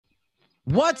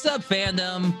What's up,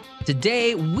 fandom?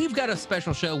 Today, we've got a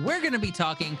special show. We're going to be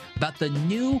talking about the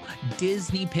new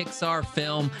Disney Pixar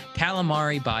film,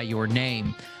 Calamari by Your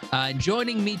Name.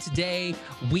 Joining me today,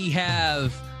 we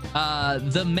have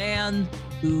the man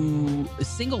who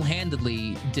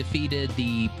single-handedly defeated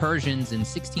the Persians in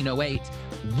 1608.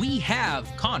 We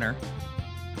have Connor.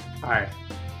 Hi,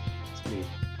 it's me.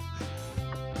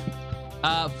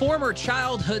 Former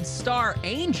childhood star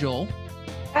Angel.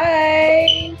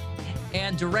 Hi.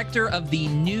 And director of the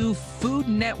new Food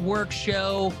Network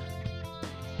show,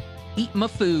 Eat My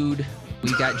Food,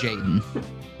 we got Jaden.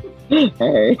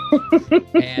 Hey.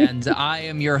 And I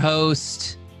am your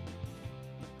host.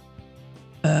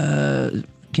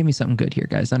 Give me something good here,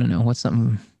 guys. I don't know. What's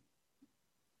something?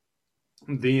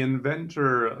 The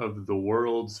inventor of the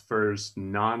world's first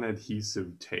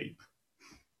non-adhesive tape.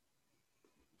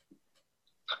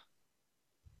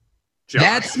 Josh.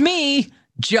 That's me,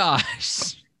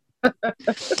 Josh.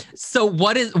 So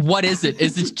what is it?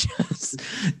 Is it just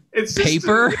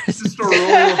paper? It's just a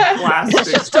roll of plastic.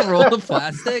 It's just a roll of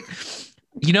plastic.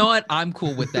 You know what? I'm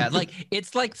cool with that. Like,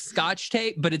 it's like Scotch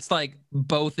tape, but it's like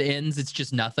both ends. It's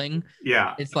just nothing.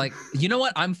 Yeah. It's like, you know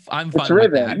what? I'm fine It's with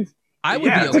ribbon. that. I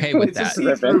would be okay with It's that.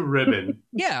 a see-through ribbon.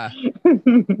 Yeah.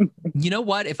 You know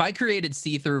what? If I created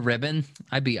see-through ribbon,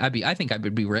 I think I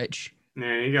would be rich.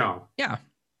 There you go. Yeah.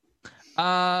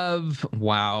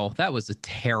 Wow, that was a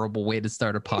terrible way to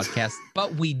start a podcast,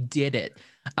 but we did it.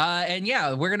 And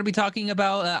yeah, we're gonna be talking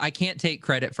about. I can't take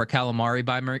credit for Calamari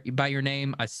by Your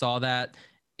Name. I saw that.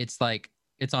 It's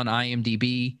on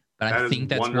IMDb, but I think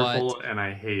that's wonderful, what. And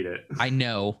I hate it. I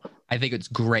know. I think it's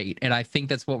great, and I think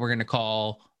that's what we're gonna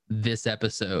call this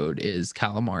episode is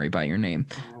Calamari by Your Name.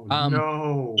 Oh,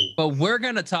 no. But we're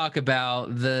gonna talk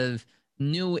about the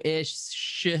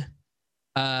new-ish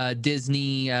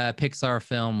Disney Pixar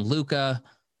film Luca,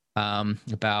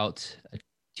 about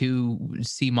two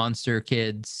sea monster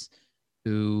kids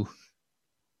who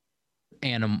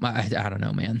I don't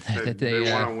know, man.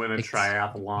 They want to win a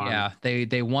triathlon. Yeah,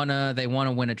 they want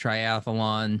to win a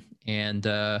triathlon, and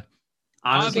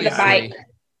Honestly, Get a bike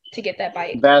to get that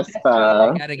bike.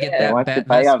 Vespa. gotta get I want to that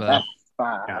buy a Vespa.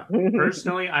 Vespa. Yeah.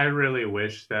 Personally, I really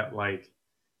wish that,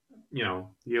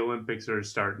 the Olympics are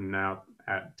starting out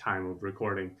at time of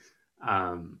recording.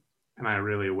 And I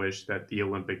really wish that the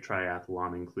Olympic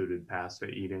triathlon included pasta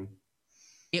eating.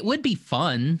 It would be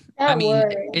fun. That I mean,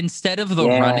 would. instead of the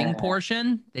running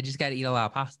portion, they just got to eat a lot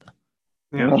of pasta.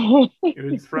 Yeah.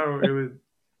 it would,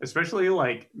 especially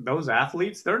like those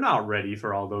athletes, they're not ready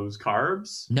for all those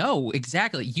carbs. No,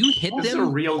 exactly. You hit That's them a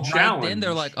real right challenge. then,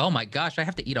 they're like, oh my gosh, I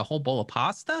have to eat a whole bowl of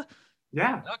pasta?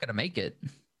 Yeah. I'm not going to make it.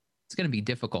 It's going to be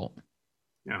difficult.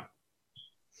 Yeah.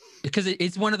 Because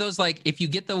it's one of those, like, you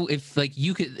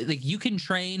can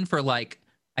train for I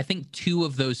think 2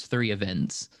 of those 3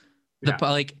 events.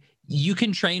 You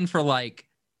can train for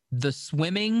the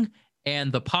swimming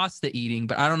and the pasta eating,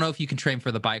 but I don't know if you can train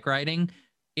for the bike riding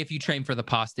if you train for the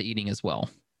pasta eating as well.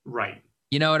 Right.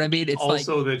 You know what I mean? It's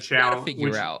also the challenge,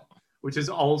 figure out. Which is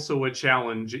also a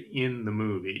challenge in the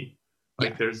movie.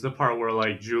 There's the part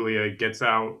where Julia gets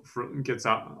out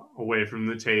away from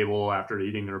the table after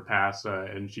eating her pasta,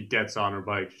 and she gets on her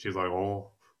bike. She's like, oh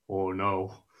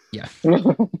no. Yeah.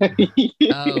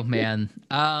 Oh man.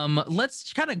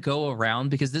 Let's kind of go around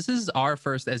because this is our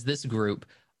first, as this group,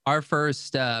 our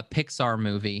first Pixar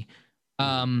movie.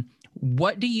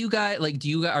 What do you guys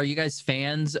are you guys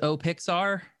fans of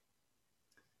Pixar?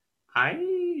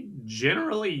 I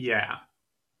generally, yeah.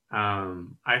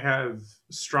 I have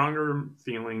stronger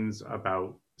feelings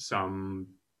about some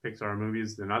Pixar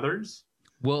movies than others.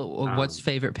 Well, what's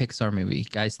favorite Pixar movie?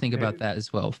 Guys, think about that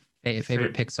as well.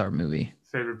 Favorite Pixar movie.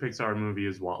 Favorite Pixar movie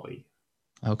is WALL-E.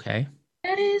 Okay.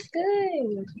 That is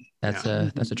good. That's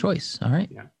a choice. All right.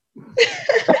 Yeah.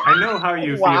 I know how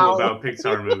you feel about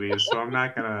Pixar movies, so I'm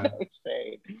not gonna.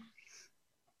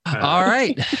 All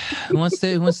right. Who wants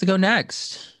to go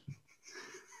next?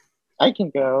 I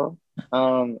can go.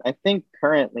 I think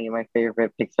currently my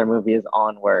favorite Pixar movie is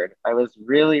Onward. I was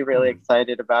really, really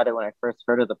excited about it when I first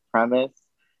heard of the premise,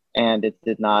 and it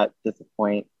did not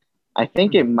disappoint. I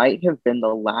think it might have been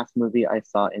the last movie I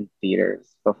saw in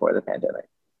theaters before the pandemic.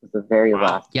 It was the very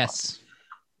last. Yes. One.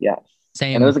 Yes.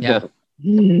 Same. And it was good.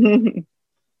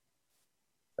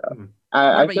 So,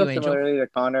 I feel you, similarly to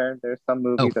Connor. There's some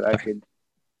movies that I sorry. could.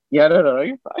 Yeah, no,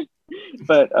 you're fine.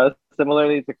 But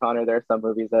similarly to Connor, there are some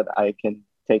movies that I can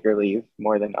take or leave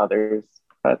more than others.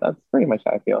 But that's pretty much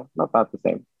how I feel. About the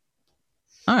same.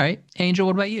 All right. Angel,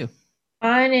 what about you?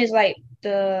 Mine is like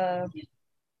the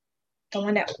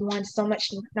one that won so much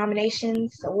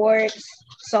nominations, awards.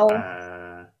 Soul.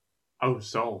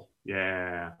 Soul.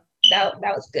 Yeah. that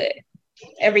was good.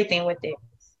 Everything with it.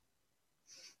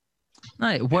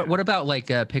 Nice. What about like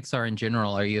Pixar in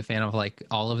general? Are you a fan of like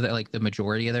all of the like the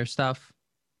majority of their stuff?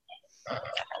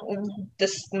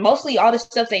 This mostly all the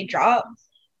stuff they drop.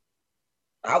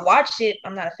 I watched it.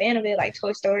 I'm not a fan of it. Like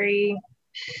Toy Story.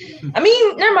 I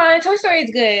mean, never mind. Toy Story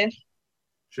is good.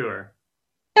 Sure.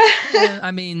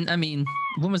 I mean,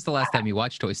 when was the last time you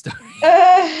watched Toy Story?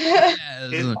 The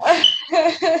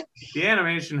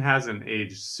animation hasn't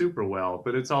aged super well,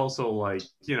 but it's also like,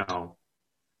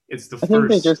 it's the I think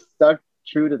they first. just stuck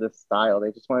true to the style.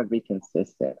 They just wanted to be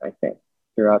consistent, I think,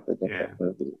 throughout the different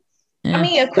movies. Yeah. I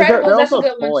mean, They're Incredibles, that's a also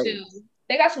good one toys. too.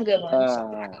 They got some good ones.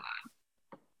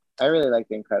 I really like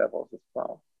The Incredibles as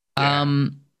well. Yeah.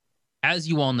 As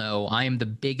you all know, I am the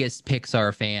biggest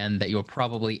Pixar fan that you'll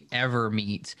probably ever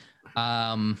meet.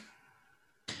 My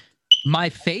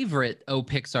favorite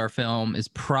Pixar film is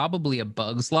probably A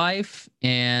Bug's Life,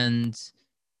 and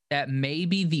that may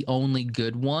be the only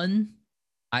good one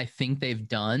I think they've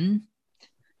done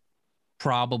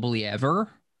probably ever.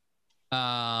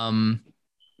 I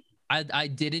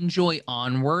did enjoy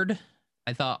Onward.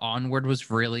 I thought Onward was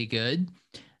really good.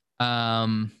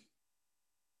 And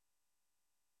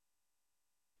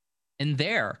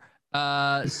there.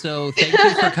 So thank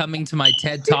you for coming to my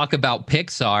TED Talk about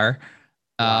Pixar.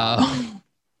 I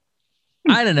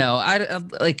don't know.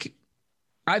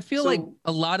 I feel like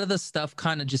a lot of the stuff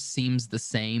kind of just seems the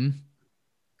same.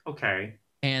 Okay.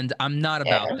 And I'm not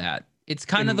about that. It's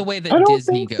kind of the way I that don't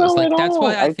Disney think goes. so Like at that's all.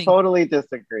 why I think totally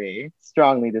disagree.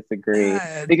 Strongly disagree.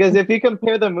 Because if you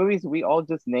compare the movies we all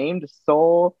just named,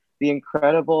 Soul, The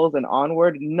Incredibles, and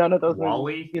Onward, none of those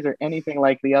movies are anything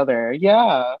like the other.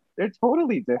 Yeah, they're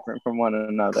totally different from one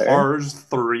another. Cars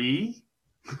 3?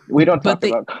 We don't talk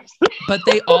about Cars 3. But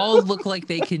they all look like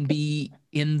they can be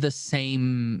in the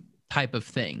same type of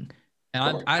thing.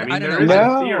 And I don't there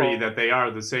know. is a theory that they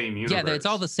are the same universe. Yeah, it's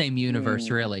all the same universe,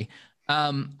 really.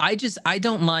 I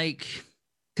don't like,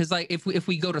 because like if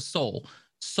we go to Soul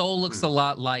looks a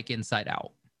lot like Inside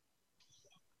Out.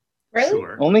 Really?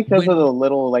 Sure. Only because of the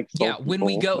little like Soul when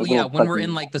we go when we're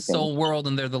in like the Soul world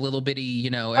and they're the little bitty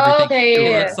everything. Okay,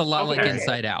 it looks a lot like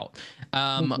Inside Out.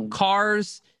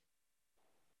 Cars,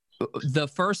 the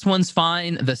first one's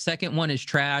fine, the second one is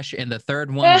trash, and the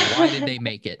third one, why did they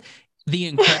make it?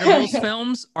 The Incredibles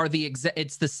films are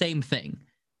it's the same thing.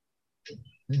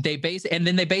 They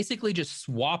basically just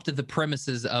swapped the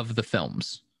premises of the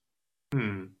films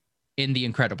in The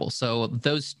Incredibles. So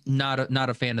those not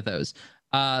a fan of those.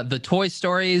 The Toy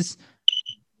Stories,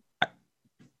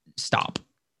 stop.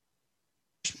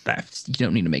 You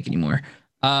don't need to make any more.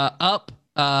 Up,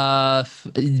 I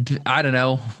don't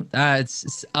know.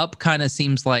 It's Up kind of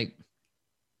seems like.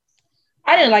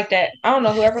 I didn't like that. I don't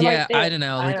know whoever liked it. I don't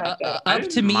know. Like Up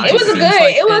to me, it was seems good.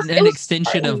 like It was an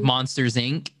extension of Monsters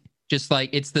Inc. Just like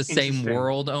it's the same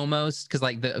world almost, because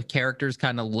like the characters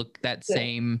kind of look that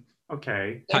same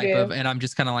type of, and I'm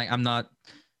just kind of like I'm not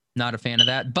a fan of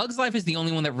that. Bug's Life is the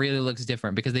only one that really looks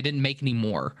different because they didn't make any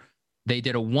more. They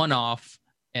did a one-off,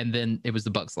 and then it was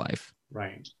the Bug's Life.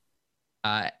 Right.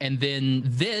 And then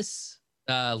this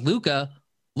Luca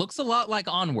looks a lot like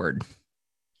Onward.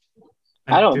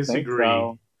 I don't disagree. Think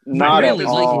so. Not really,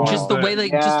 like just the way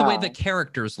the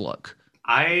characters look.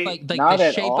 Like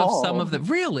the shape of some of the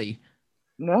really.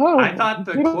 No, I thought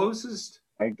the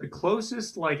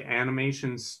closest like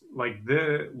animations, like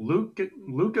the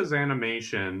Luca's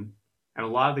animation and a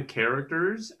lot of the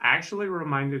characters actually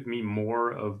reminded me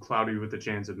more of Cloudy with a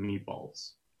Chance of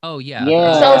Meatballs. Oh yeah,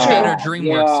 so true.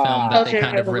 DreamWorks film that they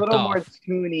kind of ripped off. A little more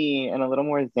toony and a little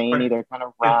more zany. They're kind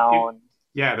of round.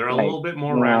 They're a little bit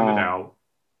more rounded out.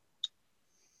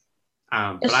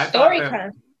 But I story thought that,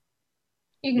 kind of.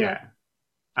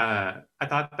 I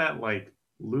thought that like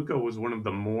Luca was one of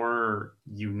the more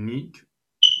unique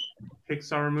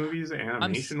Pixar movies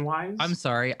animation-wise. I'm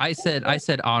sorry. I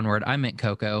said Onward. I meant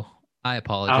Coco. I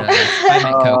apologize. I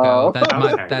meant Coco.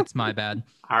 That's my bad.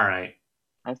 All right.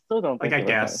 I still don't think I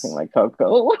guess anything like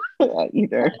Coco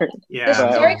either. Yeah.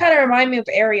 The story kind of reminded me of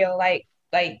Ariel, like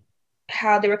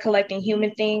how they were collecting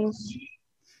human things.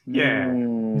 Yeah.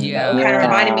 Yeah. Kind of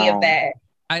reminded me of that.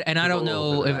 I don't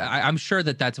know if I'm sure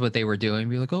that's what they were doing.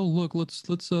 Be like, oh look, let's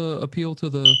appeal to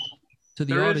the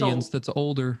audience that's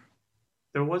older.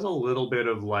 There was a little bit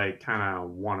of like kind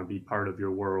of want to be part of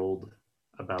your world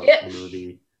about the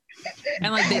movie.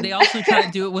 And like they also try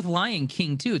to do it with Lion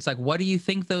King too. It's like, what do you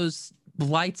think those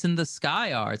lights in the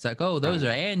sky are? It's like, oh, those are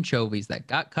anchovies that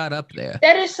got caught up there.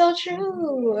 That is so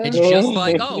true. It's just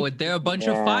like, oh, they're a bunch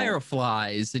of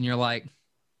fireflies, and you're like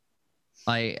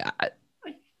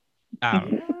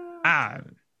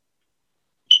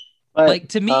But Like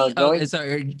to me, going,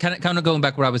 sorry, kind of going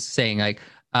back what I was saying. Like,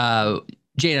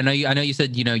 Jade, I know you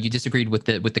said you disagreed with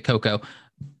the Coco.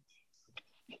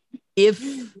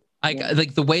 If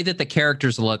like the way that the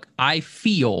characters look, I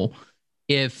feel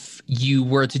if you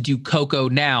were to do Coco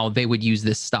now, they would use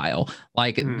this style.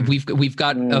 Like we've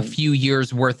got a few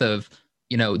years worth of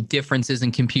differences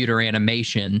in computer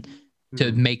animation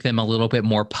to make them a little bit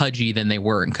more pudgy than they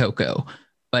were in Coco.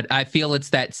 But I feel it's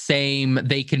that same,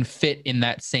 they can fit in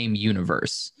that same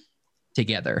universe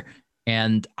together.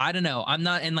 And I don't know, I'm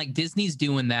not, and like Disney's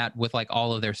doing that with like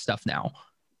all of their stuff now.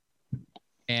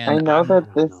 And I know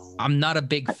that this. I'm not a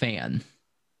big fan.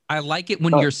 I like it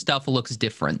when your stuff looks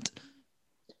different.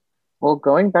 Well,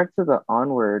 going back to the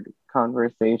Onward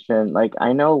conversation, like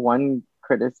I know one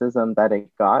criticism that it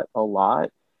got a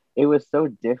lot, it was so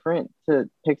different to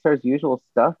Pixar's usual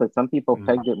stuff that some people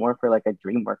pegged it more for like a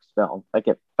DreamWorks film. Like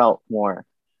it felt more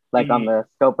like on the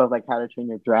scope of like How to Train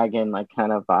Your Dragon, like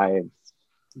kind of vibes.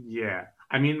 Yeah.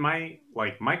 I mean, my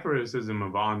criticism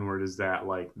of Onward is that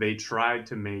like they tried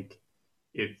to make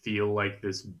it feel like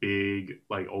this big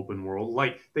like open world.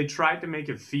 Like they tried to make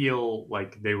it feel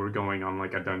like they were going on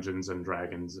like a Dungeons and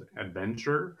Dragons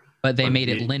adventure. But they made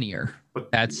it linear. But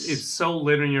it's so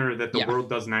linear that the world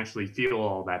doesn't actually feel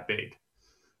all that big.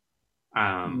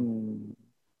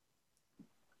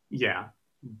 Yeah.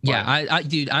 Yeah,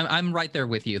 I'm right there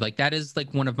with you. Like that is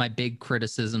like one of my big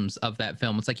criticisms of that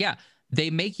film. It's like, they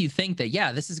make you think that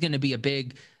this is going to be a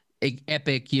big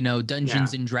epic,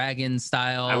 Dungeons and Dragons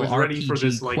style. I was RPG ready for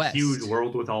this like quest. huge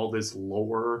world with all this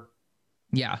lore.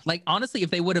 Yeah, like honestly,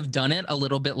 if they would have done it a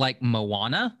little bit like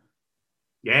Moana,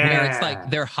 where it's like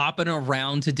they're hopping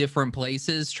around to different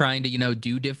places trying to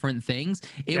do different things,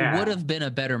 it would have been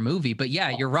a better movie. But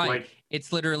you're right. Like,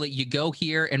 it's literally you go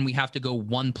here and we have to go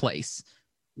one place.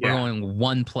 We're going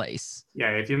one place.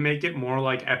 Yeah, if you make it more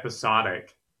like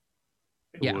episodic,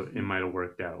 it might have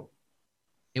worked out.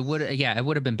 It would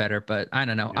have been better, but I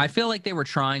don't know. I feel like they were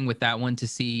trying with that one to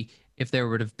see if there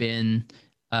would have been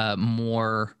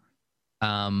more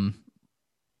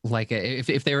like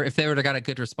if they would have got a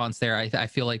good response there. I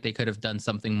feel like they could have done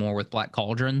something more with Black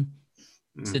Cauldron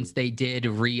since they did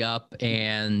re-up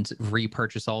and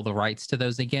repurchase all the rights to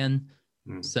those again.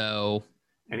 So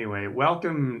anyway,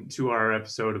 welcome to our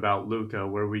episode about Luca,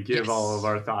 where we give all of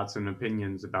our thoughts and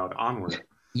opinions about Onward.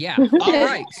 Yeah. All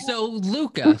right. So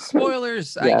Luca,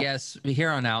 spoilers, I guess, here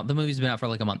on out. The movie's been out for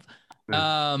like a month.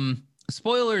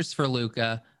 Spoilers for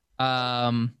Luca.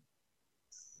 Do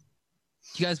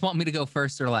you guys want me to go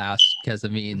first or last? Because I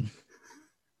mean,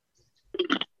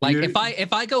 like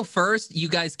if I go first, you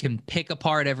guys can pick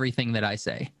apart everything that I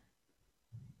say.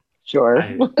 Sure.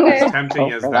 As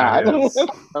tempting as that is.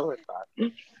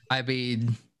 I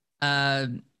mean,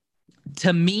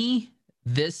 to me,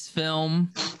 this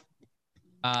film,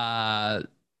 the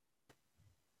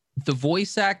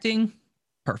voice acting,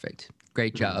 perfect.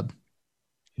 Great job.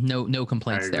 No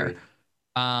complaints there.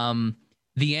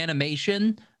 The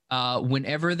animation,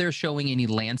 whenever they're showing any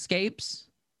landscapes,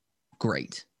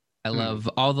 great. I love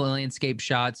all the landscape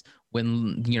shots.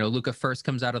 When Luca first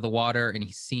comes out of the water and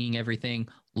he's seeing everything,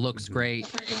 looks great.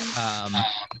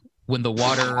 When the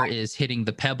water is hitting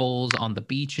the pebbles on the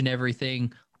beach and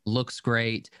everything, looks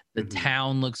great. The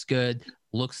town looks good,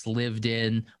 looks lived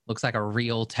in, looks like a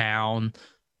real town.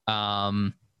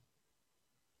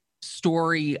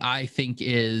 Story, I think,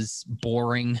 is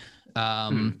boring.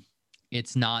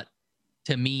 It's not,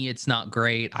 to me, it's not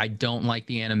great. I don't like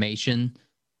the animation.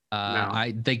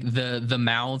 I think the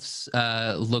mouths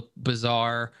look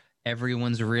bizarre.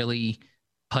 Everyone's really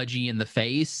pudgy in the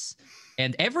face,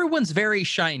 and everyone's very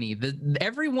shiny.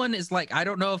 Everyone is like, I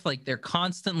don't know if like they're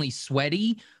constantly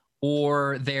sweaty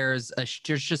or there's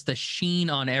just a sheen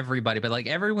on everybody, but like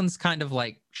everyone's kind of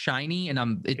like shiny,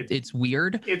 and it's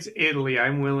weird. It's Italy.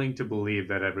 I'm willing to believe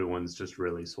that everyone's just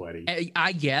really sweaty.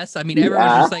 I guess. I mean,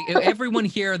 everyone's just like, everyone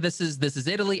here, this is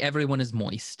Italy. Everyone is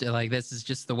moist. Like this is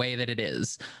just the way that it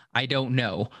is. I don't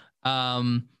know.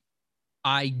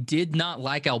 I did not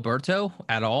like Alberto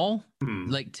at all.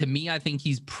 Like to me, I think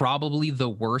he's probably the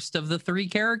worst of the three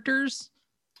characters.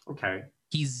 Okay.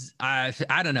 He's I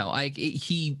don't know. Like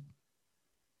he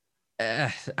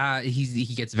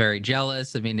gets very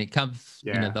jealous. I mean, it comes,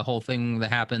 the whole thing that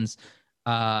happens.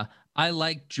 I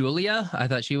like Julia. I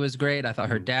thought she was great. I thought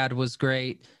her dad was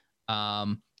great.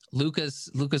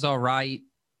 Luca's all right,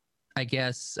 I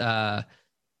guess. I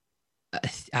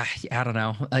don't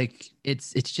know. Like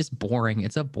it's just boring.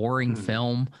 It's a boring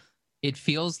film. It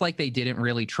feels like they didn't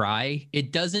really try.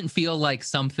 It doesn't feel like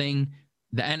something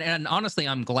that, and honestly,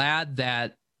 I'm glad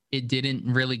that it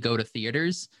didn't really go to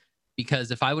theaters, because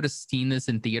if I would have seen this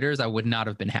in theaters, I would not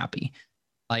have been happy.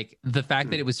 Like the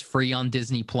fact that it was free on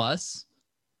Disney Plus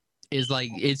is like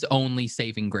its only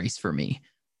saving grace for me.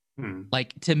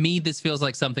 Like to me, this feels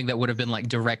like something that would have been like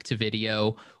direct to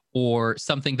video or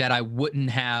something that I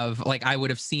wouldn't have, like I would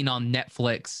have seen on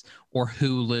Netflix or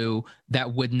Hulu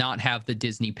that would not have the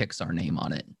Disney Pixar name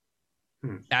on it.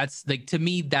 That's like, to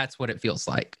me, that's what it feels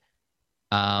like.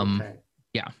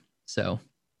 Yeah. So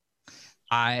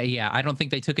I don't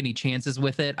think they took any chances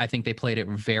with it. I think they played it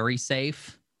very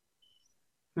safe.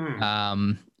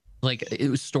 Like it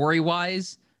was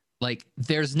story-wise, like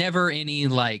there's never any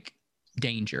like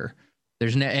danger.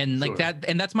 There's no, and like that,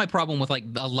 and that's my problem with like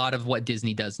a lot of what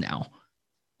Disney does now.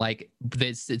 Like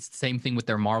this, it's the same thing with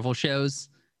their Marvel shows.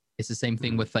 It's the same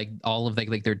thing with like all of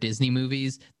like their Disney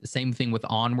movies. The same thing with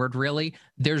Onward. Really,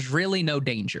 there's really no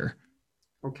danger.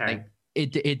 Okay.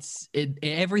 Like,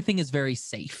 everything is very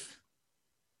safe,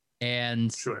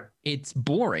 and it's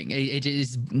boring. It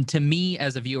is, to me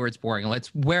as a viewer, it's boring.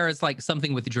 Whereas like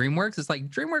something with DreamWorks, it's like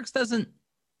DreamWorks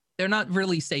they're not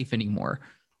really safe anymore.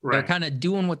 Right. They're kind of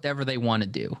doing whatever they want to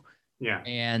do. Yeah.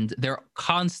 And they're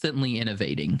constantly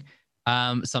innovating.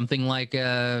 Something like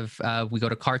we go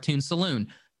to Cartoon Saloon.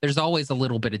 There's always a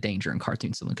little bit of danger in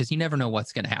Cartoon Saloon because you never know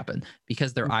what's going to happen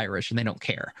because they're Irish and they don't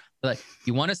care. But like,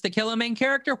 you want us to kill a main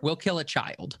character? We'll kill a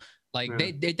child. Like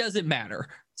it doesn't matter.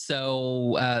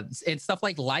 So and stuff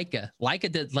like Laika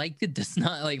does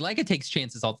not, like Laika takes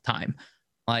chances all the time.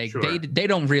 Like they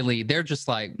don't really, they're just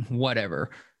like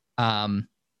whatever.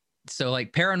 So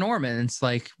like Paranorman, it's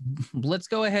like, let's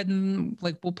go ahead and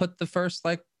like we'll put the first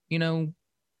like, you know,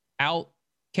 out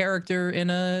character in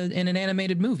an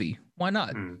animated movie. Why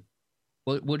not?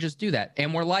 We'll just do that.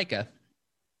 And we're Laika.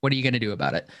 What are you gonna do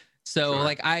about it? So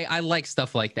like I like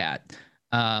stuff like that.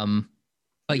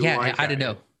 But yeah, like I don't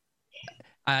know.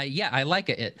 Yeah, I like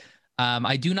it.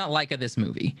 I do not like this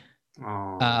movie.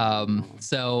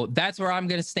 So that's where I'm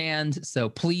gonna stand. So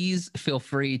please feel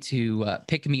free to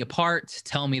pick me apart,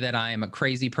 tell me that I am a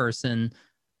crazy person.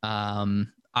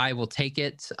 I will take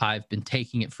it. I've been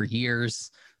taking it for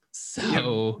years.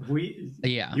 So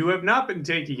you have not been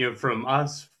taking it from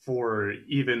us for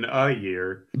even a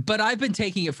year, but I've been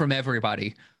taking it from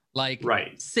everybody, like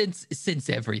since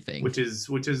everything, which is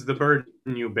the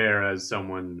burden you bear as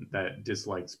someone that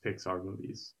dislikes Pixar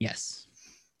movies. Yes.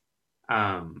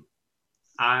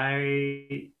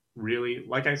 I really,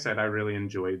 like I said, I really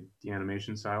enjoyed the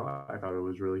animation style. I thought it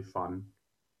was really fun,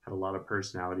 had a lot of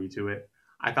personality to it.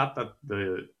 I thought that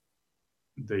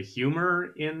the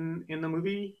humor in the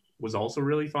movie was also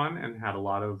really fun and had a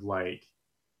lot of like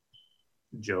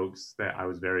jokes that I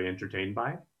was very entertained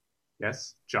by.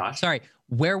 Yes, Josh. Sorry,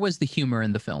 where was the humor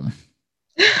in the film?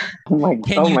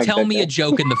 Can you tell me a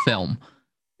joke in the film?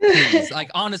 Please,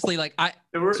 like honestly, like I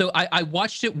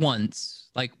watched it once,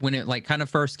 like when it like kind of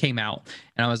first came out,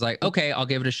 and I was like, okay, I'll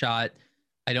give it a shot.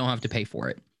 I don't have to pay for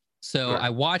it. So I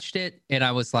watched it and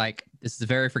I was like, this is a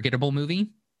very forgettable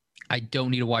movie. I don't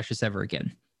need to watch this ever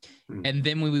again. And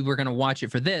then when we were gonna watch it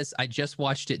for this, I just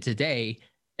watched it today,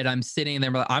 and I'm sitting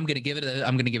there. I'm gonna give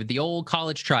it the old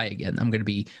college try again. I'm gonna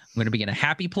be in a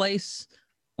happy place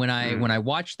when I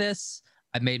watch this.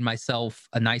 I made myself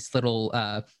a nice little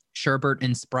sherbet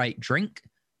and Sprite drink.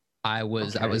 I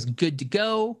was good to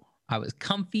go. I was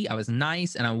comfy. I was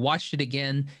nice, and I watched it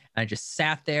again. And I just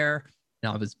sat there,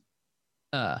 and I was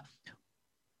that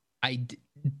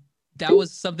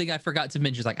was something I forgot to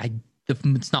mention. Like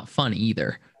it's not funny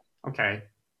either. Okay.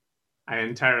 I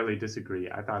entirely disagree.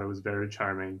 I thought it was very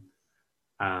charming.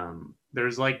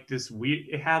 There's like this weird,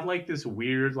 it had like this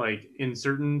weird, like in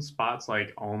certain spots,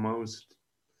 like almost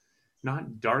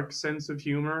not dark sense of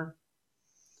humor,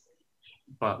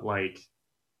 but like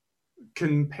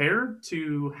compared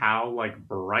to how like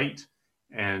bright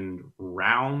and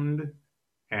round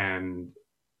and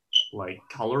like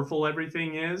colorful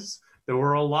everything is, there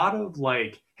were a lot of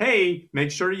like, hey,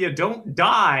 make sure you don't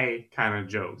die kind of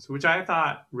jokes, which I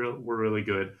thought were really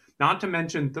good. Not to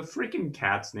mention the freaking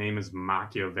cat's name is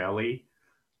Machiavelli,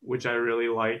 which I really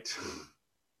liked.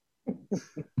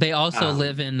 They also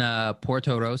live in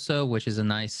Porto Rosso, which is a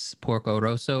nice Porco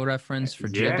Rosso reference for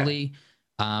Ghibli.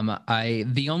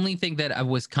 The only thing that I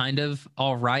was kind of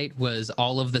all right was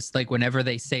all of this, like whenever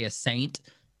they say a saint,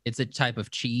 it's a type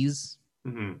of cheese.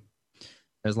 Mm-hmm.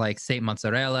 There's like Saint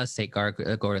Mozzarella, Saint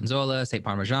Gorgonzola, Saint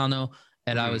Parmigiano,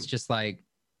 and I was just like,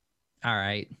 all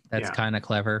right, that's kind of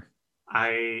clever.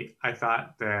 I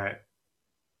thought that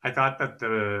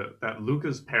that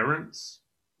Luca's parents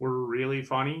were really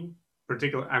funny.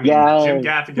 Particularly, I mean, Jim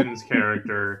Gaffigan's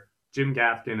character. Jim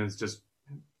Gaffigan is just,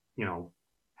 you know,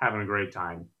 having a great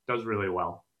time. Does really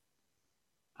well.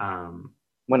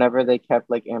 whenever they kept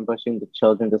like ambushing the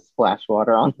children to splash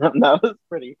water on them, that was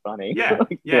pretty funny. Yeah,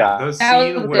 like, yeah. That was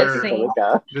a good scene.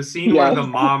 The scene where the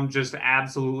mom just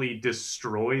absolutely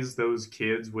destroys those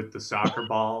kids with the soccer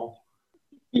ball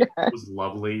was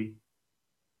lovely.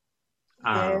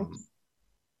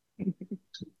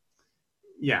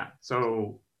 Yeah,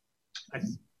 so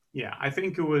I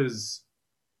think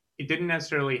it didn't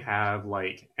necessarily have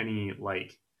like any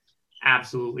like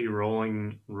absolutely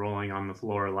rolling on the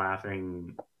floor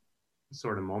laughing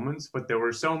sort of moments, but there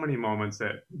were so many moments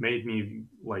that made me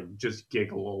like just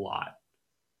giggle a lot.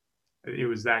 It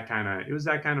was that kind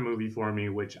of movie for me,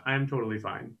 which I'm totally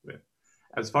fine with.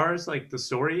 As far as like the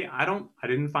story, I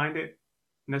didn't find it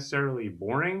necessarily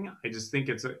boring. I just think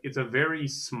it's a very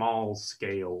small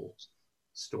scale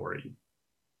story,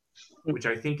 which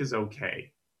I think is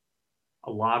okay.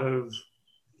 A lot of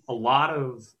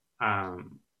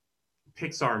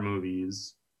Pixar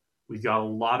movies, we've got a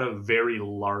lot of very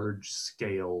large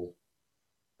scale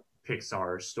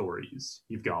Pixar stories.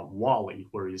 You've got WALL-E,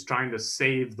 where he's trying to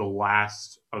save the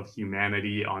last of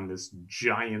humanity on this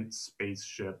giant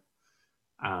spaceship.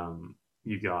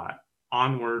 You got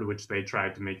Onward, which they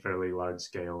tried to make fairly large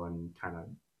scale and kind of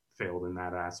failed in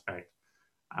that aspect.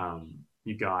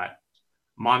 You got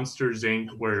Monsters Inc.,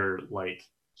 where like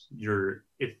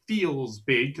it feels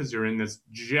big because you're in this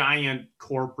giant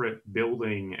corporate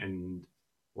building and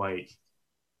like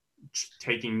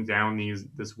taking down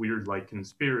this weird like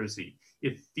conspiracy.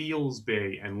 It feels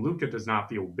big, and Luca does not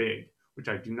feel big, which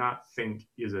I do not think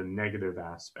is a negative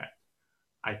aspect.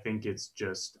 I think it's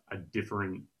just a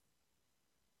different.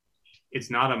 It's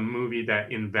not a movie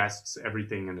that invests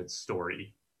everything in its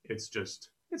story. It's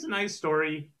a nice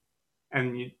story,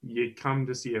 and you come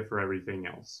to see it for everything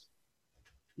else.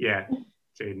 Yeah,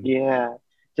 Jaden. Yeah.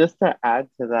 Just to add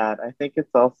to that, I think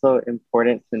it's also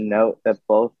important to note that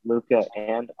both Luca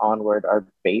and Onward are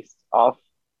based off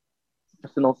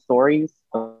personal stories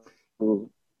of who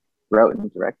wrote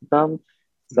and directed them.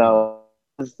 So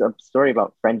it's a story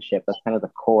about friendship. That's kind of the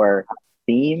core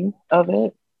theme of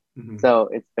it. Mm-hmm. So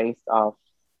it's based off,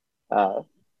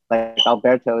 like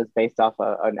Alberto is based off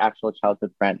an actual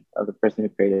childhood friend of the person who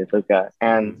created Luca.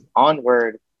 And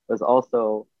Onward was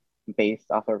also based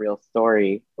off a real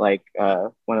story. Like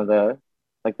one of the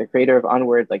creator of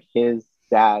Onward, like his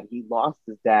dad, he lost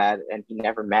his dad and he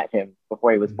never met him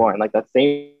before he was born. Like that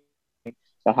same thing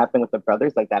that happened with the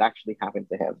brothers, like that actually happened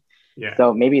to him. Yeah.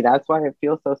 So maybe that's why it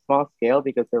feels so small scale,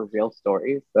 because they're real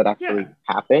stories that actually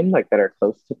happen, like that are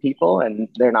close to people, and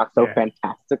they're not so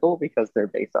fantastical because they're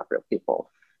based off real people.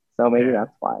 So maybe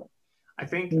that's why. I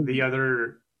think the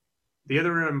other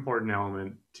important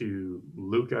element to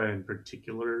Luca in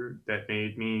particular that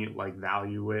made me like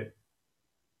value it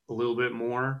a little bit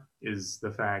more is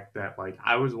the fact that like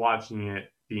I was watching it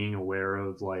being aware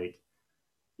of like,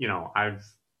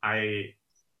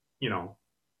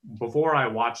 before I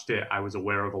watched it, I was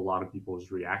aware of a lot of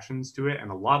people's reactions to it, and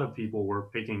a lot of people were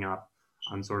picking up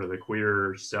on sort of the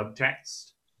queer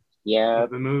subtext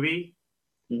of the movie.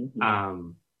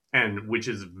 Mm-hmm. And which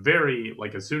is very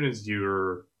like, as soon as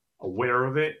you're aware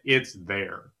of it, it's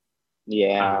there.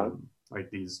 Like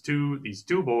these two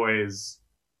boys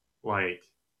like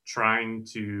trying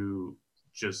to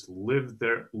just live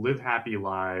happy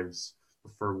lives.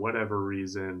 For whatever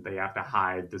reason, they have to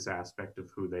hide this aspect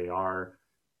of who they are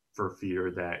for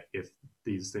fear that if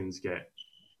these things get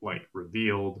like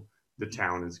revealed, the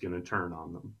town is going to turn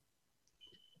on them.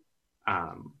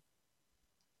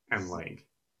 And like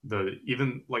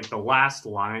even the last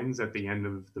lines at the end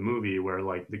of the movie where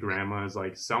like the grandma is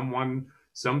like,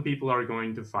 some people are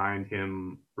going to find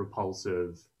him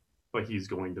repulsive, but he's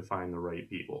going to find the right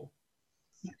people.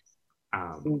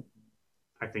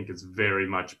 I think it's very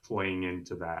much playing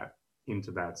into that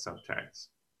subtext.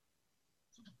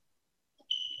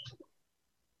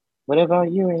 What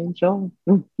about you, Angel?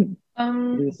 What do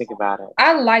you think about it?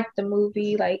 I like the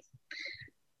movie. Like,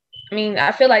 I mean,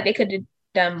 I feel like they could have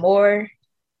done more,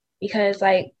 because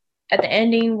like at the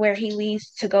ending where he leaves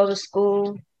to go to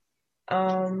school,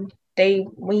 when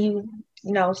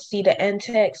you see the end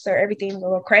text or everything, the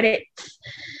little credits,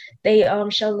 they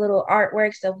show little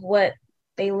artworks of what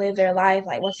they live their life,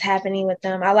 like what's happening with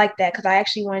them. I like that because I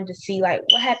actually wanted to see like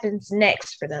what happens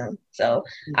next for them. So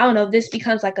I don't know if this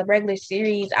becomes like a regular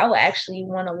series, I would actually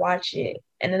want to watch it.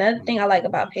 And another thing I like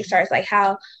about Pixar is like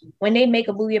how when they make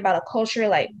a movie about a culture,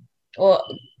 like, or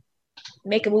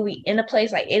make a movie in a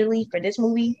place like Italy for this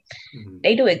movie,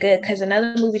 they do it good. Because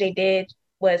another movie they did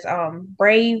was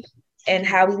Brave, and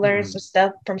how we learned some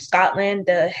stuff from Scotland,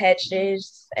 the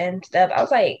hedges and stuff. I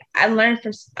was like, I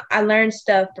learned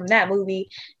stuff from that movie,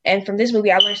 and from this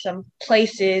movie, I learned some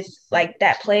places like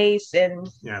that place and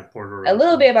Porto a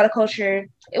little bit about the culture.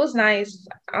 It was nice.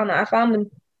 I don't know. I found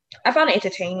it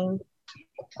entertaining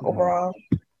overall.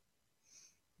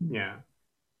 Yeah,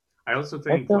 I also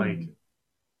think like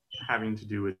having to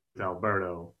do with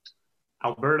Alberto.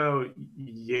 Alberto,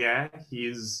 yeah,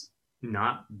 he's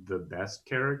not the best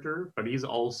character, but he's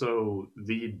also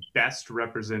the best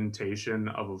representation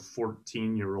of a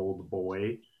 14-year-old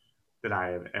boy that I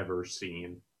have ever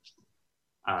seen.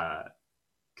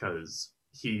 Because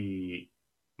he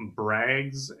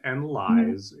brags and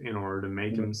lies in order to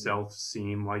make himself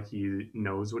seem like he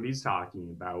knows what he's talking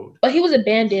about. But he was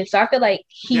abandoned, so I feel like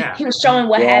he was showing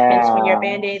what happens when you're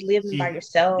abandoned, living by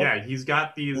yourself. Yeah, he's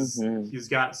got he's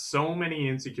got so many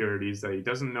insecurities that he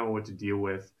doesn't know what to deal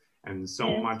with, and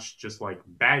so much just like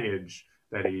baggage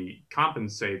that he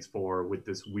compensates for with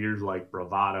this weird like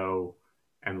bravado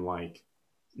and like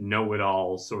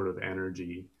know-it-all sort of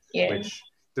energy, which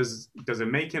does it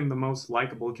make him the most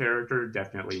likable character?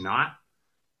 Definitely not.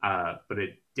 But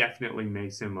it definitely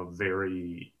makes him a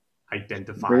very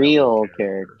identifiable real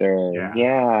character.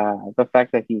 Yeah. The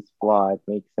fact that he's flawed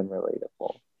makes him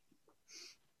relatable.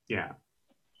 Yeah.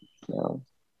 So,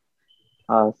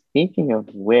 speaking of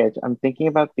which, I'm thinking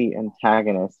about the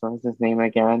antagonist. What was his name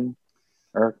again?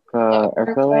 Ercole?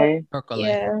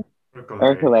 Yeah.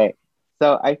 Ercole.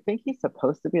 So I think he's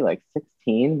supposed to be like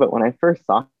 16, but when I first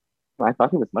saw him, I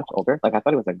thought he was much older. Like I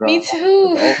thought he was a grown. Me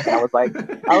too. Adult.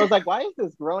 And I was like, why is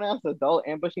this grown ass adult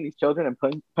ambushing these children and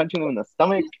punching them in the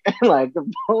stomach and like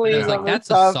bullying them? That's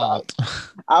assault.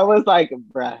 I was like,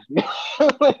 bruh.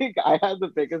 Like I had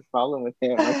the biggest problem with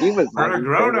him. Like he was for a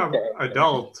grown up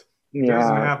adult. He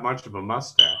doesn't have much of a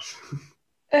mustache.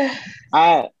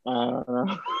 I don't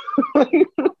know.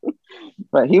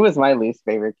 But he was my least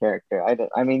favorite character.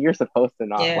 I mean, you're supposed to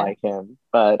not like him,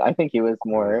 but I think he was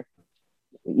more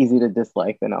easy to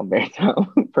dislike than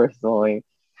Alberto, personally.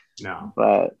 No.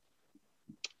 But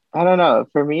I don't know.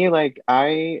 For me, like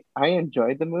I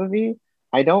enjoyed the movie.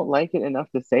 I don't like it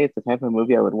enough to say it's the type of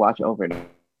movie I would watch over and over.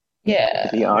 Yeah.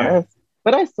 To be honest.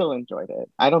 But I still enjoyed it.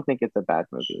 I don't think it's a bad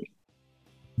movie.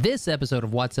 This episode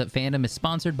of What's Up Fandom is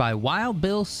sponsored by Wild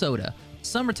Bill Soda.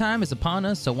 Summertime is upon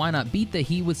us, so why not beat the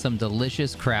heat with some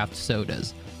delicious craft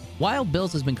sodas? Wild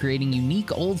Bill's has been creating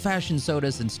unique old-fashioned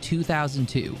sodas since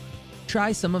 2002.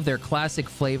 Try some of their classic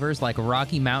flavors like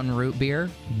Rocky Mountain Root Beer,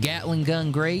 Gatling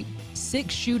Gun Grape,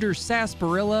 Six Shooter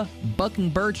Sarsaparilla, Bucking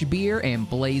Birch Beer, and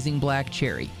Blazing Black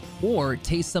Cherry. Or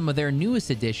taste some of their newest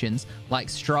additions like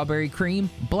Strawberry Cream,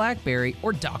 Blackberry,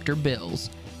 or Dr. Bill's.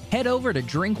 Head over to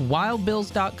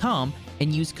drinkwildbills.com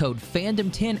and use code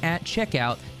FANDOM10 at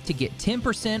checkout to get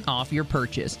 10% off your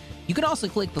purchase. You can also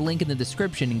click the link in the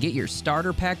description and get your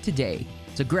starter pack today.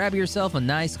 So grab yourself a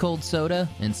nice cold soda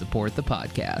and support the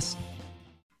podcast.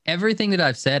 Everything that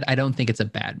I've said, I don't think it's a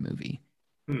bad movie.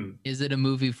 Is it a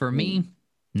movie for me?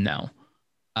 No.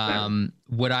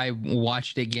 Would I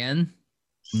watch it again?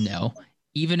 No.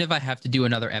 Even if I have to do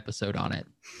another episode on it.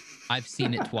 I've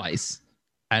seen it twice.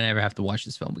 I never have to watch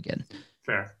this film again.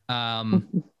 Fair.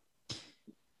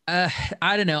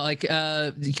 I don't know, like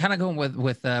kind of going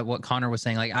with what Connor was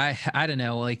saying, like I don't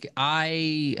know, like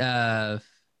I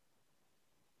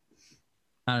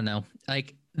don't know,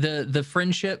 like the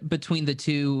friendship between the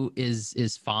two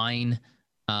is fine.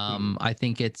 I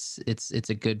think it's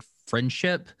a good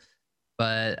friendship,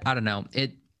 but I don't know,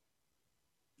 it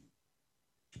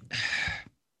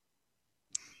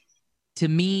to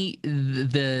me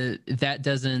that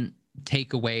doesn't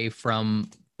take away from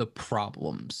the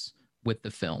problems with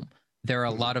the film. There are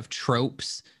a lot of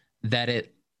tropes that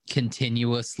it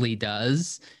continuously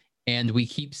does, and we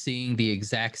keep seeing the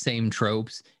exact same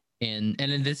tropes. And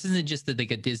this isn't just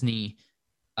like a Disney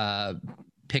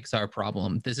Pixar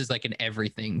problem. This is like an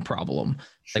everything problem.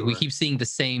 Sure. Like we keep seeing the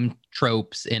same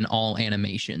tropes in all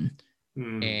animation.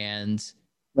 And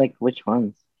like which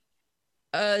ones?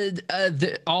 Having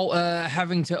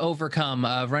to overcome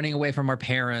running away from our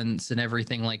parents and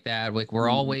everything like that. Like we're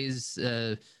always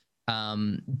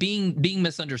being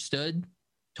misunderstood,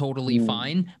 totally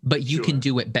fine, but you can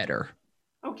do it better.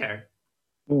 Okay.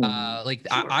 Like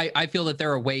sure. I feel that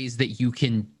there are ways that you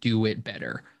can do it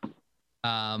better.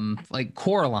 Like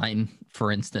Coraline,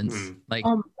 for instance, like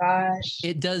oh my gosh,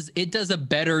 it does a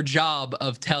better job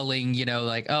of telling,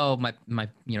 like, oh, my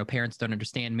parents don't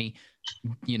understand me.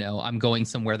 I'm going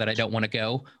somewhere that I don't want to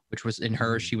go, which was in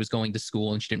her. She was going to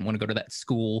school and she didn't want to go to that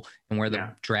school and wear the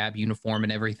drab uniform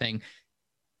and everything.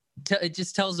 It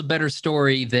just tells a better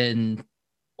story than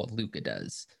what Luca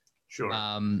does. Sure.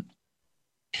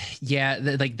 Yeah,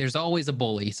 like there's always a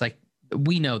bully. It's like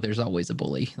we know there's always a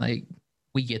bully. Like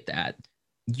we get that.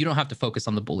 You don't have to focus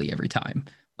on the bully every time.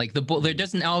 Like there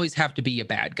doesn't always have to be a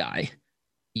bad guy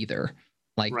either.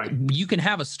 Like Right. you can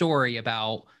have a story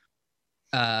about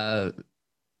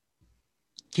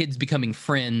kids becoming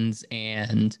friends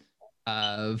and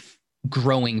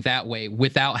growing that way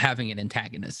without having an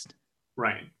antagonist.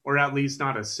 Right. Or at least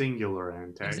not a singular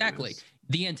antagonist. Exactly.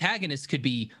 The antagonist could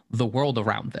be the world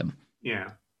around them.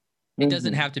 Yeah. It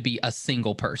doesn't have to be a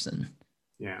single person.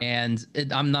 Yeah. And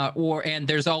and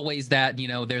there's always that,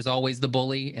 there's always the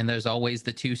bully and there's always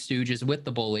the two stooges with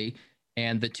the bully.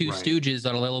 And the two stooges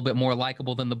are a little bit more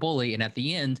likable than the bully. And at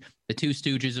the end, the two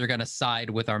stooges are going to side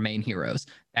with our main heroes.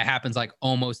 That happens like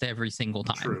almost every single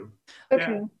time. True.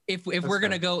 Okay. Yeah. If we're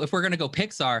going to go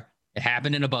Pixar, it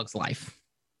happened in A Bug's Life.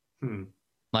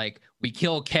 Like we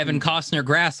kill Kevin Costner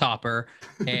Grasshopper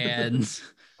and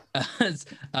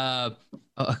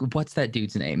what's that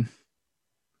dude's name?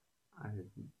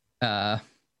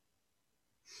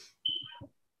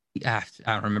 I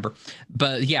don't remember,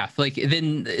 but yeah, like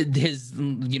then his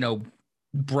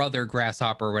brother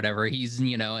Grasshopper or whatever, he's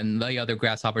and the other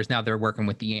grasshoppers, now they're working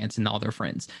with the ants and all their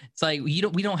friends. It's like we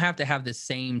don't have to have the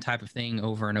same type of thing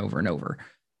over and over and over.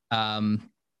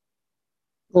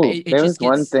 There's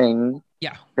one thing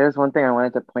I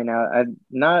wanted to point out.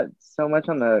 Not so much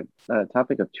on the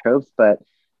topic of tropes, but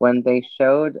when they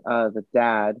showed the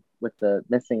dad with the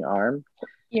missing arm,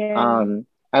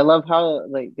 I love how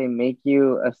like they make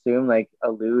you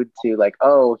allude to like,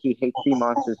 oh, he hates sea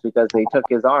monsters because they took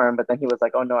his arm, but then he was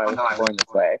like, oh no, I was born this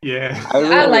way. Yeah,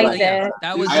 I like that.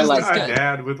 That was I like a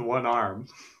dad with one arm.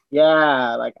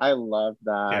 Yeah, like I love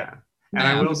that. Yeah, and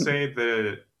I will say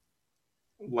that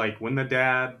like when that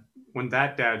dad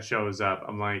shows up,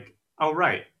 I'm like, oh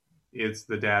right, it's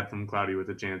the dad from Cloudy with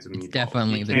a Chance of Meatballs. It's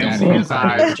definitely the dad. You can't see his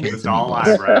eyes, his tall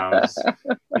eyebrows.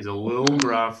 He's a little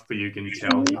gruff, but you can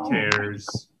tell he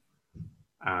cares.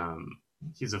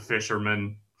 He's a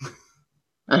fisherman.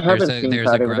 I haven't seen there's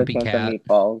a Cloudy with grumpy a Chance cat. of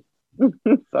Meatballs.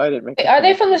 So I didn't make Are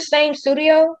they from the same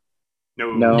studio?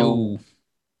 No.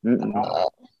 No.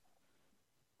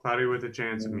 Cloudy with a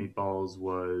Chance of Meatballs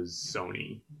was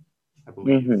Sony, I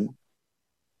believe. It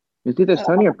was either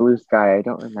Sony or Blue Sky. I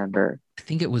don't remember. I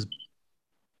think it was.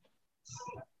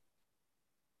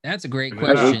 That's a great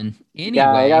question. Anyway,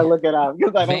 yeah, I gotta look it up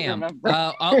because I don't Vamp.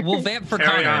 remember. We'll vamp for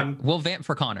Carry Connor. on. We'll vamp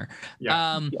for Connor.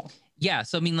 Yeah. Yeah.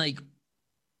 So I mean, like,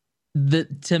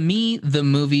 to me, the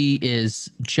movie is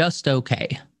just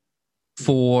okay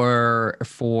for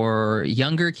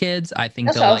younger kids. I think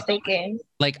That's what I was thinking.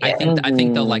 Like, I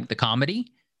think they'll like the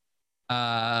comedy.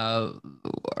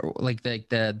 Like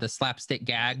the slapstick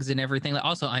gags and everything.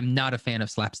 Also, I'm not a fan of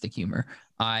slapstick humor.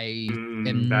 I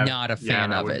am not a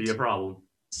fan of it. That would be a problem.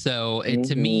 So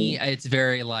to me, it's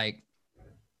very like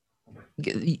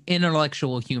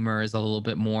intellectual humor is a little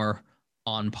bit more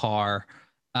on par.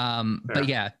 But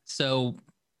yeah, so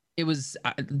it was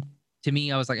to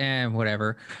me, I was like,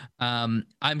 whatever.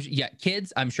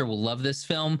 Kids, I'm sure will love this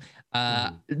film.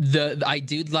 I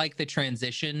do like the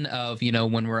transition of,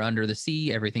 when we're under the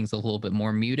sea, everything's a little bit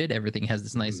more muted. Everything has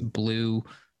this nice blue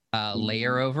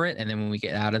layer over it. And then when we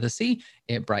get out of the sea,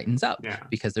 it brightens up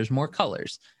because there's more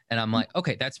colors. And I'm like,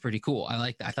 okay, that's pretty cool. I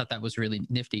like that. I thought that was really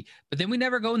nifty. But then we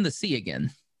never go in the sea again.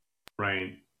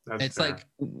 Right. It's fair. Like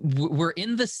we're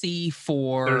in the sea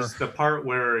for. There's the part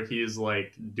where he's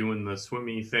like doing the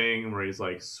swimmy thing where he's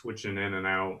like switching in and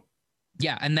out.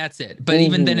 Yeah, and that's it. But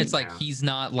even then, it's like he's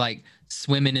not like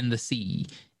swimming in the sea.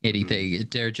 Anything.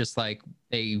 They're just like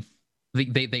they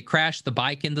crash the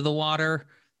bike into the water,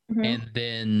 and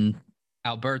then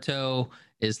Alberto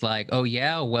is like, "Oh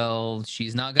yeah, well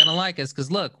she's not gonna like us because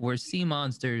look, we're sea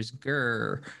monsters."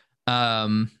 Grr.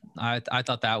 I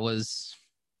thought that was,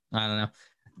 I don't know.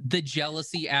 The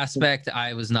jealousy aspect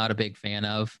I was not a big fan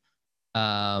of.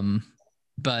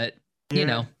 But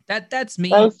that's me.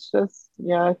 That's just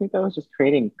I think that was just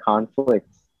creating conflict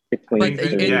between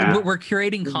we're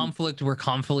creating conflict where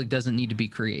conflict doesn't need to be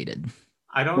created.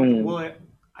 I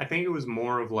think it was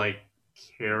more of like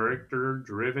character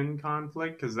driven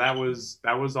conflict because that was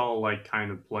all like kind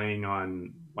of playing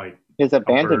on like his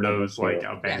abandonment. Alberto's like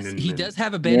abandonment. Yes, he does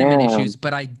have abandonment issues,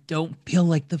 but I don't feel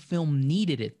like the film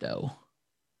needed it though.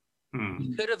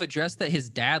 He could have addressed that his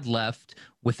dad left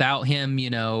without him,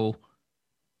 doing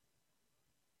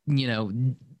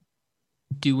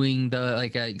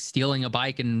the stealing a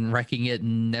bike and wrecking it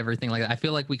and everything like that. I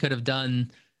feel like we could have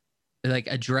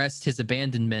addressed his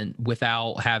abandonment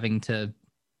without having to,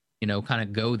 kind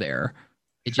of go there.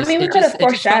 It just felt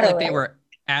like they were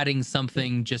adding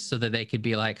something just so that they could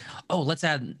be like, oh, let's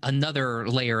add another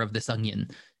layer of this onion.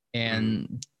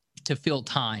 and to fill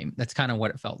time. That's kind of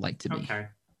what it felt like to me. Okay.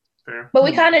 Fair. But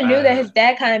we kind of knew that his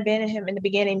dad kind of abandoned him in the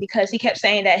beginning because he kept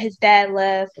saying that his dad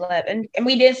left, and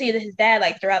we did see that his dad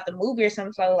like throughout the movie or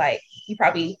something. So like we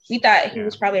thought he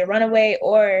was probably a runaway,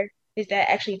 or his dad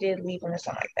actually did leave him or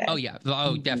something like that. Oh yeah,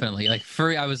 definitely. Like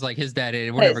I was like, his dad.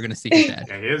 We're never gonna see his dad.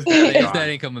 Yeah, his dad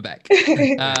ain't coming back.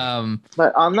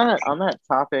 But on that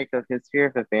topic of his fear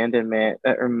of abandonment,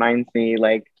 that reminds me,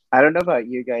 like, I don't know about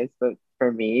you guys, but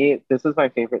for me, this was my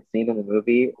favorite scene in the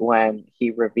movie when he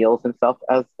reveals himself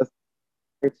as a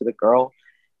to the girl,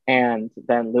 and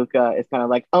then Luca is kind of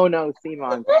like, "Oh no, sea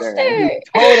monster!" And he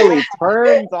totally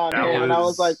turns on him, and I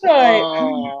was like,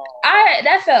 "Oh,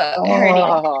 that felt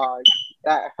hurting."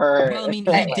 That hurt. Well, I mean,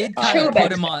 he did kind of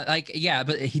put him on, like, yeah,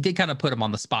 but he did kind of put him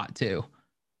on the spot too.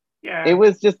 Yeah, it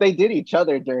was just they did each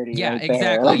other dirty. Yeah, right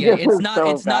exactly. Like, yeah, it's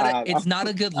not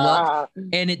a good look,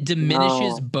 and it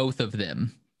diminishes both of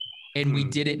them, and we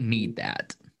didn't need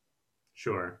that.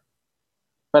 Sure.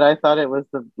 But I thought it was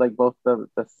both the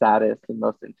saddest and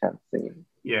most intense scene.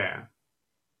 Yeah.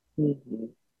 Mm-hmm.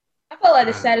 I felt like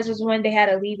the saddest was when they had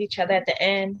to leave each other at the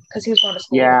end because he was going to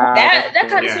school. Yeah, that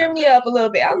kind of teared me up a little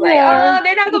bit. I was like, oh,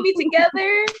 they're not gonna be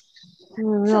together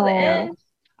till the end.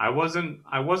 I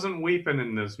wasn't weeping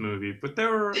in this movie, but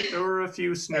there were a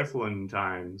few sniffling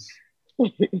times.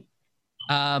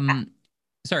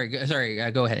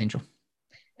 Sorry. Go ahead, Angel.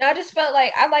 I just felt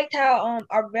like I liked how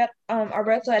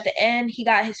Alberto at the end he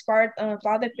got his father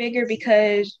figure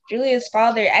because Julia's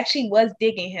father actually was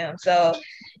digging him, so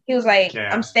he was like,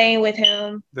 "I'm staying with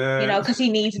him, because he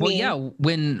needs me." Well, yeah,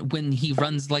 when he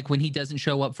runs, like when he doesn't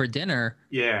show up for dinner,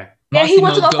 Massimo he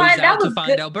wants to go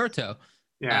find Alberto.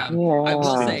 Yeah, I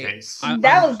will say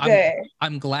that was good.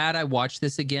 I'm glad I watched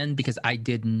this again because I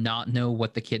did not know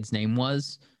what the kid's name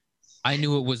was. I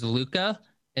knew it was Luca.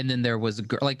 And then there was a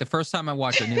girl. Like the first time I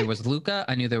watched it, I knew there was Luca.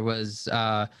 I knew there was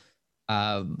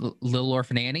Little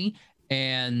Orphan Annie,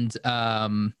 and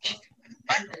I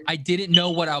didn't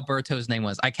know what Alberto's name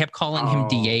was. I kept calling him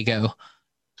Diego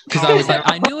because I was like,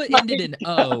 I knew it ended in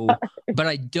O, but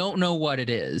I don't know what it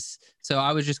is. So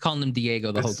I was just calling him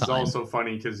Diego the whole time. It's also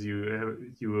funny because you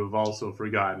have also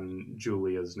forgotten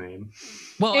Julia's name.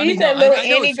 Well, I mean, no, I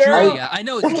know it's Julia. I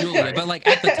know it's Julia, but like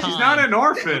at the time, she's not an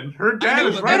orphan. Her dad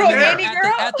is right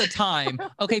there. At the time,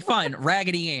 okay, fine,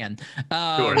 Raggedy Ann.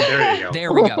 Sure, there you go.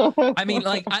 There we go. I mean,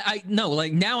 like I know,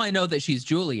 like now I know that she's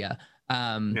Julia.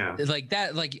 Like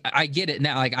that, like I get it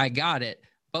now. Like I got it.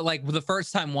 But like the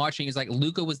first time watching, it's like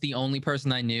Luca was the only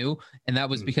person I knew, and that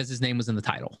was because his name was in the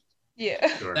title.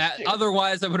 Yeah. Sure.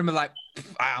 Otherwise, I would have been like,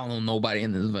 I don't know nobody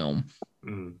in this film.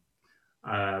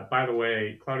 By the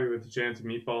way, Cloudy with a Chance of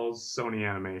Meatballs, Sony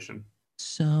Animation.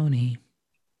 Sony.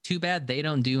 Too bad they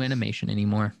don't do animation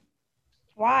anymore.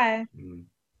 Why?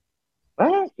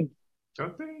 What?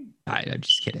 Don't they? I'm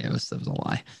just kidding. It was a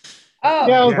lie. Oh,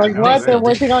 yeah, I was like, what? They're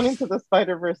working on Into the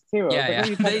Spider-Verse too. Yeah,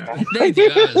 they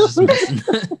do. I was just missing.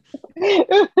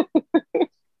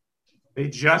 They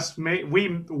just made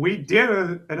we did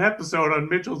an episode on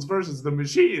Mitchell's versus the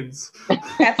Machines.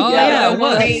 It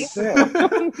was.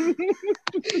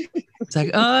 It's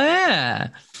like, oh yeah,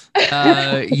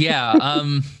 yeah.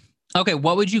 Okay,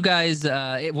 what would you guys?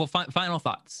 Final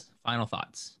thoughts.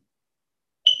 Thought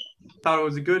it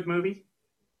was a good movie,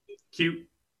 cute.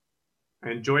 I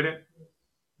enjoyed it.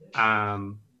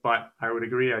 But I would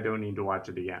agree I don't need to watch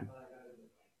it again.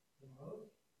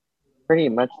 Pretty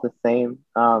much the same.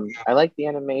 I like the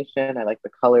animation, I like the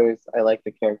colors, I like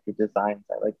the character designs,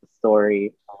 I like the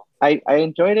story. I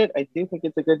enjoyed it. I do think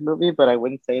it's a good movie, but I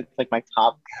wouldn't say it's like my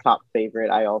top favorite.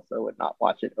 I also would not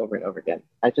watch it over and over again.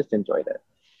 I just enjoyed it.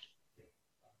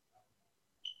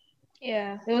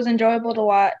 Yeah, it was enjoyable to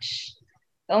watch.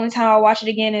 The only time I'll watch it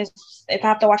again is if I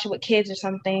have to watch it with kids or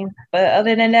something. But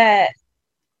other than that,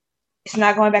 it's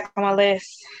not going back on my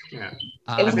list. Yeah.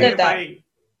 It was good though.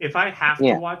 If I have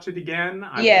to watch it again,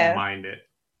 I wouldn't mind it.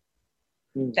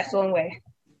 That's the only way.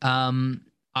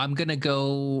 I'm going to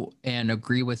go and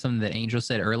agree with something that Angel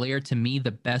said earlier. To me,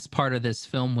 the best part of this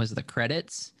film was the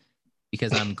credits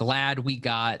because I'm glad we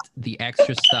got the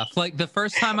extra stuff. Like the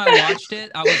first time I watched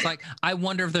it, I was like, I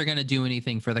wonder if they're going to do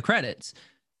anything for the credits.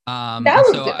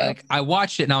 I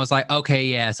watched it and I was like, okay,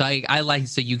 yeah. So I like,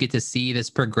 so you get to see this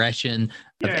progression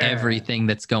of everything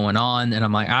that's going on. And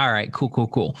I'm like, all right,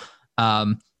 cool.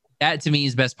 That to me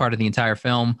is the best part of the entire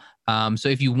film. So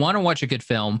if you want to watch a good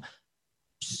film,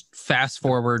 just fast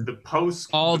forward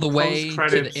the way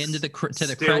to the end of the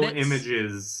credits.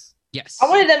 Images. Yes. I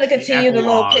wanted them to continue the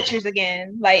little pictures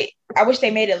again. Like I wish they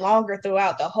made it longer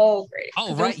throughout the whole credits.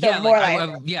 Oh right,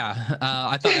 yeah.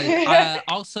 I thought.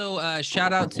 Also,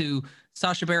 shout out to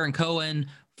Sacha Baron Cohen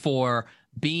for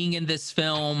being in this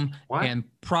film What? and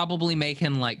probably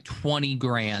making like 20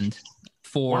 grand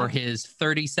for What? his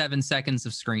 37 seconds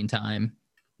of screen time.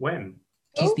 When?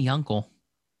 He's the uncle.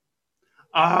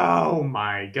 Oh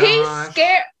my He's gosh.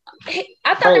 scared.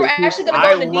 I thought they were Wait, actually gonna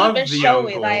I go in the love deep and the show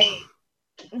uncle. it, like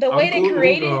the way they Uncle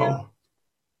created him. Ugo.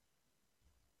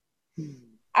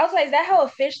 I was like, is that how a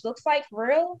fish looks like for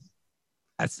real?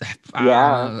 That's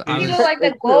Yeah. I He was- looked like the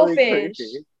It's really goldfish.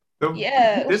 creepy.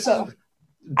 Yeah, This so is,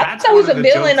 I that's thought he was one a of the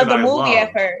villain jokes of the that I movie at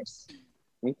loved. first.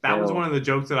 Me That was too. one of the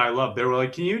jokes that I loved. They were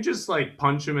like, "Can you just like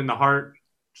punch him in the heart?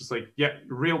 Just like, yeah,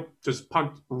 just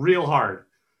punch real hard."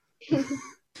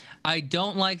 I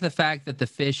don't like the fact that the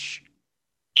fish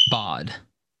bod.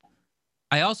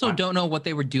 I also What? don't know what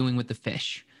they were doing with the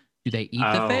fish. Do they eat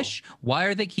the Oh. fish? Why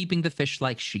are they keeping the fish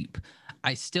like sheep?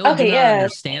 I still do Okay, not yeah.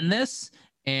 understand this,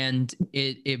 and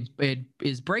it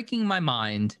is breaking my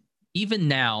mind even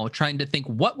now, trying to think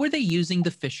what were they using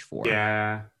the fish for?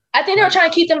 Yeah. I think they were trying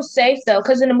to keep them safe though,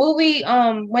 because in the movie,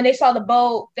 when they saw the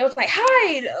boat, they was like,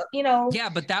 hide, you know. Yeah,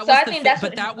 but that So was I the think fi- that's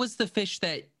but what- that was the fish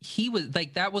that he was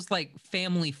like. That was like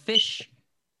family fish,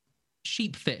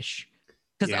 sheep fish.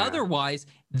 Because Yeah. otherwise,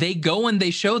 they go and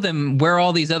they show them where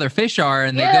all these other fish are,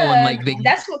 and they go and like they.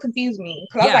 that's what confused me.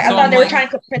 'Cause I was Yeah, like, so I thought I'm they were like- trying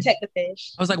to protect the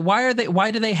fish. I was like,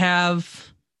 why do they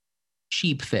have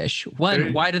sheep fish?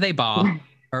 They- Why do they bob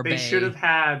or They bay? should have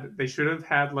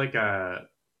had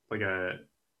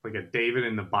like a David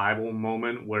in the Bible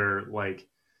moment where like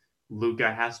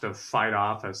Luca has to fight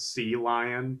off a sea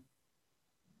lion,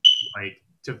 like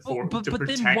to But protect.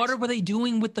 then what were they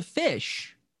doing with the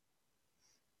fish?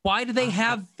 Why do they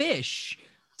have fish?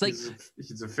 It's like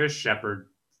he's a fish shepherd.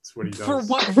 That's what he does. for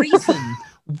what reason?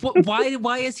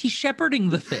 Why is he shepherding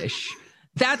the fish?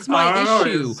 That's I my don't know,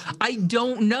 issue. it's- I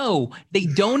don't know. They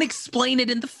don't explain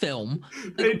it in the film.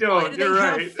 Like, They Why don't. do You're they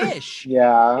right. have fish?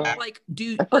 Yeah. Like,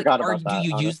 do I forgot like, about that, do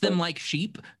you use them honestly. like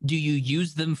sheep? Do you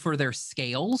use them for their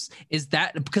scales? Is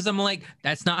that because I'm like,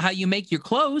 that's not how you make your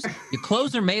clothes. Your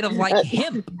clothes are made of like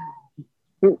hemp.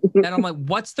 And I'm like,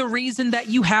 what's the reason that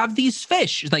you have these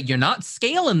fish? Like, you're not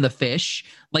scaling the fish.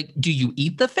 Like, do you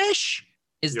eat the fish?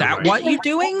 Is You're that right. what you're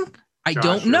doing? I Josh,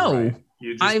 don't you're know. right.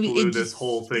 You just I mean, blew it this just-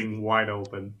 whole thing wide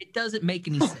open. It doesn't make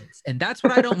any sense. And that's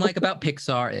what I don't like about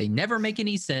Pixar. They never make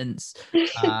any sense.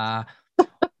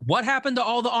 What happened to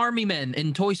all the army men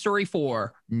in Toy Story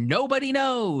 4? Nobody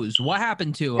knows what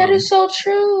happened to them. That is so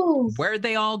true. Where'd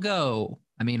they all go?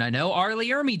 I mean, I know Arlie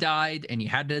Ermy died and you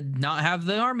had to not have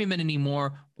the army men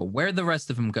anymore, but where'd the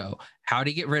rest of them go? How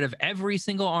to get rid of every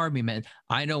single army man?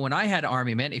 I know when I had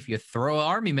army men, if you throw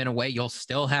army men away, you'll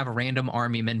still have random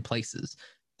army men places.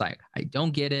 Like, I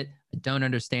don't get it. I don't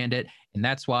understand it. And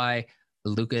that's why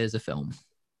Luca is a film.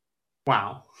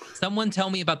 Wow. Someone tell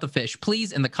me about the fish.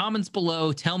 Please, in the comments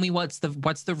below, tell me what's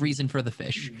the reason for the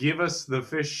fish. Give us the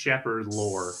fish shepherd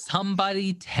lore.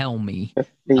 Somebody tell me The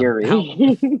theory. about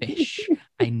the fish.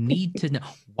 I need to know.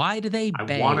 Why do they I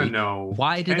bay? want to know.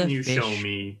 Why do Can the you fish show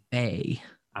me? bay?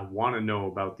 I want to know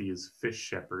about these fish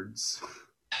shepherds.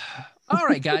 All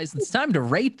right, guys, it's time to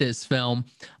rate this film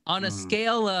on a Hmm.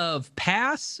 scale of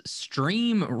pass,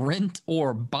 stream, rent,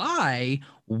 or buy.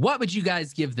 What would you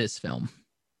guys give this film?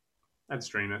 I'd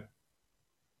stream it.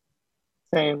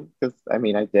 Same, because I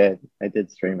mean, I did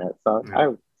stream it, so Yeah. I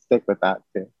would stick with that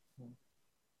too.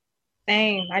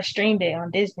 Same. I streamed it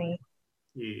on Disney.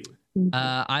 Yeah.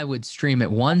 I would stream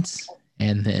it once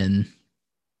and then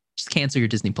just cancel your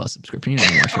Disney Plus subscription. You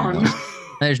don't watch it Oh, anymore. no.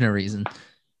 There's no reason.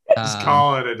 Just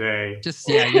call it a day.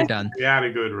 Yeah, you're done. We had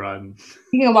a good run.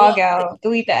 You can log out,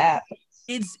 delete the app.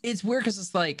 It's weird because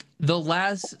it's like the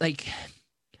last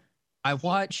I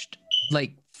watched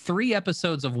like 3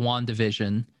 episodes of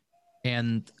WandaVision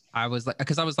and I was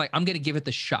like, I'm gonna give it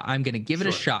the shot. I'm gonna give it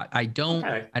a Sure. shot. I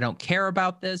don't care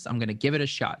about this. I'm gonna give it a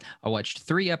shot. I watched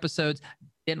 3 episodes,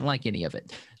 didn't like any of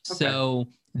it. So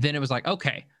then it was like,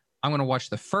 okay, I'm gonna watch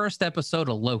the first episode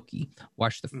of Loki.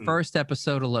 Watch the first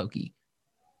episode of Loki.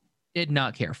 Did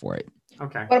not care for it.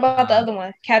 Okay. What about the other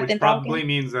one, Captain Which probably Falcon?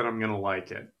 means that I'm gonna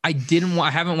like it. I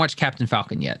haven't watched Captain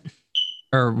Falcon yet.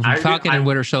 Or I did- Falcon and I-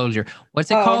 Winter Soldier.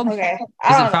 What's it called? Okay. Is I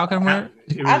don't it know. Falcon and Winter?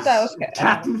 It I thought it was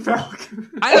Captain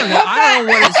Falcon. I don't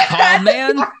know what it's called,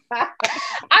 man.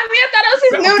 I mean, I thought it was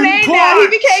his new name now. He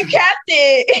became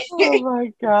Captain. Oh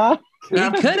my god!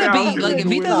 It could have been Falcon like if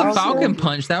and he Winter does a Falcon. Falcon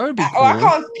punch, that would be Oh, I cool.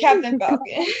 call him Captain Falcon.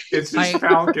 It's just I-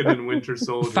 Falcon and Winter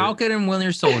Soldier. Falcon and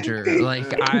Winter Soldier.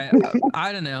 Like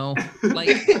I don't know. Like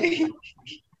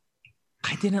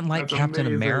I didn't like That's Captain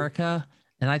amazing. America,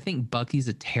 and I think Bucky's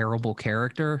a terrible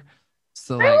character.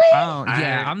 So like Really?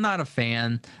 I'm not a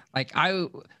fan. Like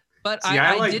but See,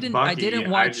 I like I Bucky. didn't I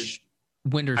watch just-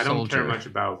 Winter I don't Soldier. care much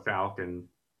about Falcon.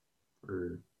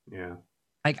 Or yeah.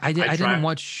 I tried- didn't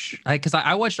watch because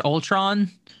I watched Ultron,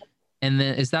 and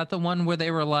then is that the one where they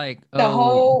were like, The oh,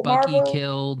 whole Bucky Marvel?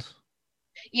 killed,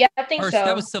 Yeah, I think or so.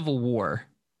 that was Civil War,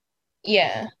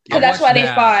 Yeah, I because that's why watched they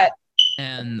that. fought.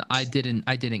 and I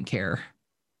didn't care.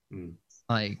 Mm.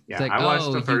 Like Yeah, it's like, I watched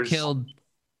oh, the you first- killed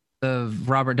the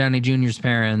Robert Downey Jr.'s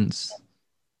parents.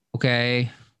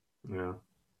 Okay, Yeah.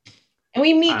 And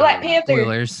we meet Black Panther.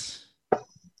 spoilers.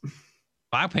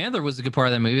 Black Panther was a good part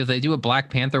of that movie. If they do a Black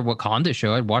Panther Wakanda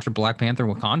show, I'd watch a Black Panther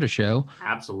Wakanda show.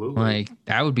 Absolutely. Like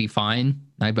that would be fine.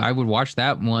 I would watch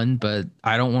that one, but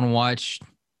I don't want to watch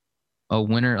a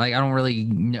winter. Like I don't really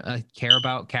care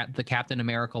about the Captain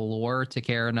America lore to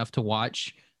care enough to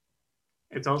watch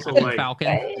it's also Captain like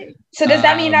Falcon. So does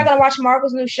that mean you're not Um, gonna watch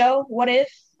Marvel's new show? What if?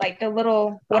 Like the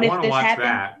little what I if want to this watch happened?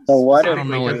 that. So what I if don't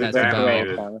know what because that's it's about.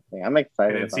 animated, Promising. I'm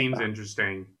excited and it about seems that.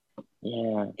 interesting.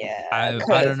 Yeah. Yeah. I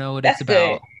 'cause don't know what that's it's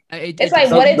about. It's It like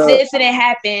depends. what if the- this didn't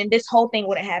happen? This whole thing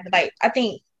wouldn't happen. Like I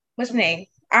think what's the name?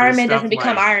 Iron There's Man stuff doesn't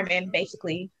become like- Iron Man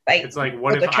basically. Like It's like, what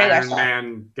what if the trailer Iron saw.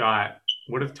 Man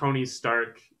what if Tony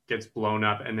Stark gets blown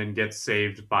up and then gets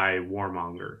saved by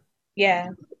Warmonger? Yeah.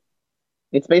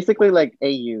 It's basically like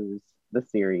AU's, the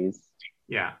series.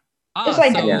 Yeah. It's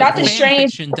like so Doctor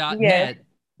Strange- fanfiction.net,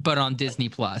 but on Disney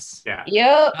Plus. Yeah.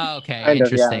 Yep. Okay, Kind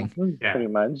interesting. of, yeah. Yeah. Pretty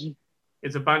much.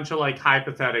 It's a bunch of like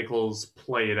hypotheticals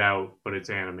played out, but it's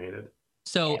animated.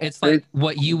 So it's like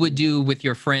what you would do with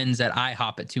your friends at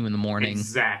IHOP at 2 a.m.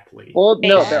 Exactly. Well,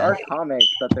 no, there are Basically. comics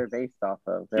that they're based off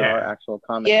of. There Yeah. are actual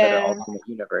comics that Yeah. are alternate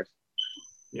universe.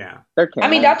 Yeah. They're I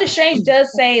mean, canon. Doctor Strange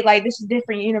does say like this is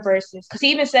different universes because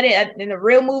he even said it in the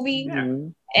real movie, Yeah.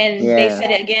 Mhm. and Yeah. they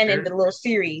said it again in the little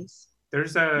series.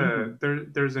 There's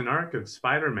there's an arc of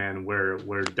Spider-Man where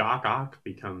Doc Ock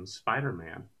becomes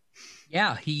Spider-Man.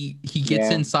 Yeah, he gets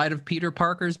Yeah. inside of Peter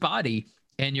Parker's body,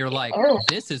 and you're like, Oh.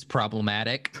 this is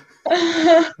problematic.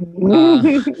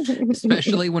 Mm-hmm.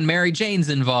 Especially when Mary Jane's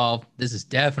involved. This is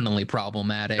definitely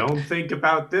problematic. Don't think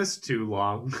about this too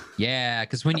long. Yeah,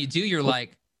 because when you do, you're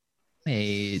like,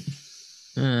 wait.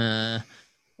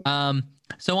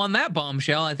 So on that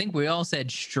bombshell, I think we all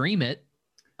said stream it.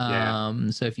 Yeah.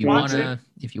 So if you Watch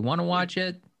wanna watch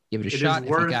it, give it a It shot. is If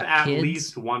you worth got at kids,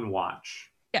 least one watch.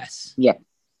 yes, Yes.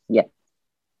 Yes.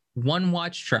 one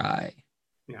watch try.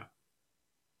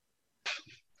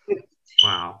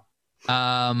 Wow.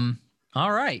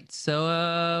 All right.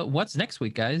 So what's next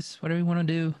week, guys? What do we want to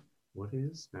do? What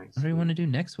is next? What do we want to week? do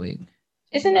next week?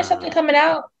 Isn't there something coming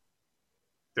out?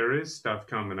 There is stuff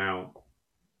coming out.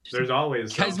 There's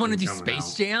always. You guys want to do something coming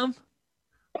Space out. Jam?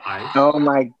 Oh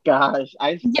my gosh.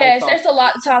 Yes, there's a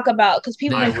lot to talk about because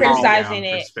people I are would criticizing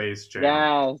down for it. Space Jam.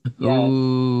 Yes. Yes.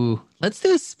 Ooh, let's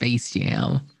do a Space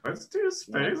Jam. Let's do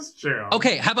Space Jam.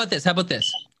 Okay, how about this?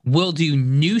 We'll do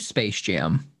new Space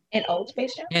Jam An old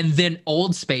Space Jam. and then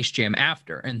old Space Jam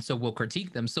after. And so we'll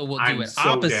critique them. So we'll do I'm it so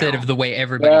opposite down. of the way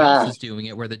everybody Yeah. else is doing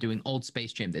it, where they're doing old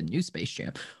Space Jam, then new Space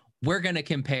Jam. We're going to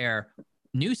compare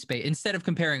new space instead of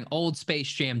comparing old Space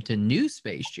Jam to new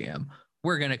Space Jam.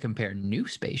 We're going to compare new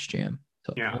Space Jam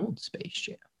to Yeah. old Space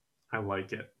Jam. I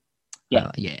like it. Yeah.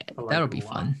 Yeah, I like that'll it be a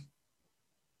lot. fun.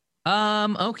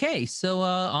 Okay, so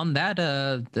on that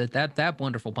that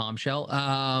wonderful bombshell,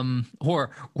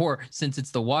 or since it's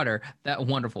the water, that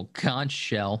wonderful conch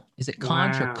shell. Is it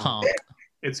conch or Wow. conch?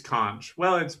 It's Conch.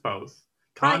 Well, it's both.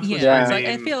 Conch was Yeah, my it's like,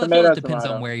 I name. feel Tomato, it depends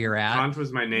tomato. on where you're at. Conch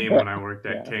was my name when I worked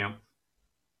at Yeah. camp.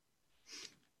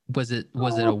 Was it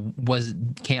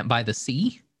Camp by the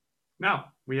Sea? No,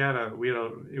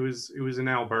 it was in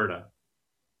Alberta.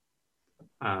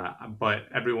 But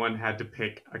everyone had to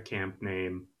pick a camp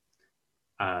name,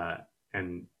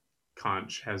 and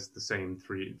Conch has the same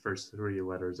first three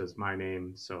letters as my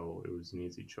name, so it was an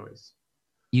easy choice.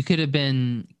 You could have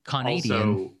been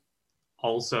Canadian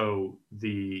Also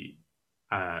the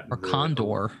or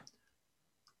Condor.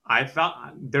 I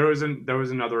thought there was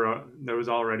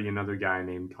already another guy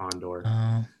named Condor,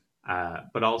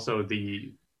 but also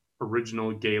the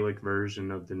original Gaelic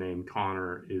version of the name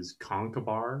Connor is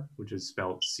Concabar, which is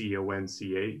spelled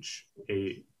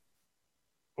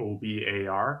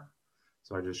Conchaobar.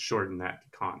 So I just shortened that to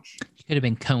Conch. You could have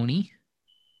been Coney.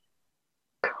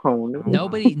 Cone.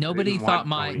 Nobody didn't thought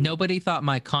want Coney. nobody thought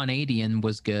my Canadian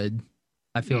was good.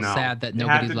 I feel No, sad that it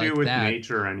nobody had to liked do with that.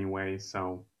 nature anyway,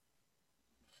 so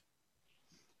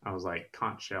I was like,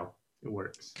 conch shell, it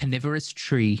works. Carnivorous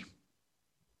tree.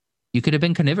 You could have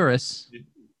been carnivorous.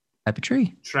 Type of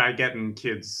tree. Try getting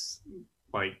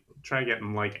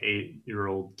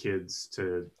 8-year-old kids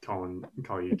to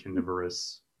call you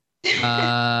carnivorous.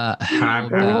 How I'm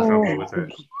having about trouble with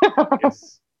it.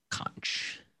 It's,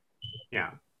 conch?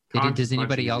 yeah. Does Conch is much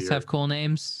anybody else easier. have cool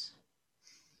names?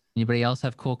 Anybody else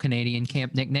have cool Canadian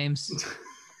camp nicknames?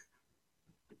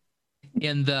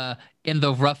 in the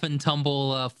rough and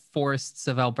tumble forests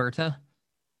of Alberta?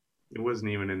 It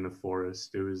wasn't even in the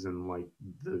forest. It was in like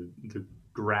the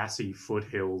grassy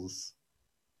foothills.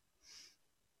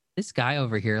 This guy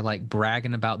over here like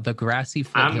bragging about the grassy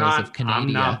foothills of Canada.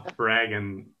 I'm not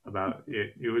bragging about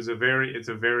it. It's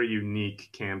a very unique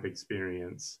camp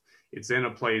experience. It's in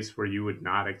a place where you would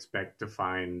not expect to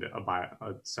find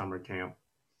a summer camp.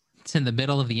 It's in the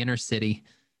middle of the inner city.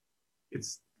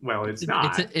 It's not.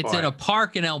 It's in a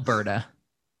park in Alberta.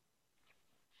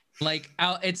 Like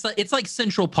it's like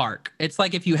Central Park. It's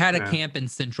like if you had a camp in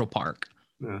Central Park.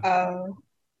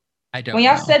 I don't. When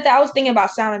y'all said that, I was thinking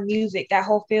about Sound of Music. That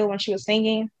whole field when she was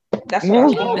singing. That's what I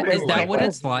was thinking. Is that what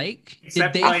it's like?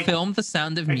 Did they film The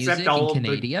Sound of Music in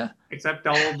Canada? Except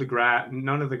all of the grass.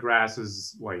 None of the grass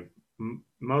is like.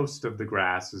 Most of the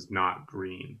grass is not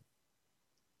green.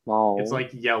 Wow. It's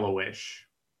like yellowish.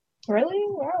 Really?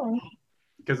 Wow.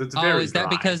 Because it's very is that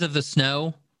dry. because of the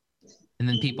snow? And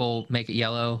then people make it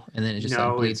yellow, and then it just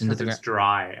like bleeds into the ground. It's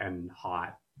dry and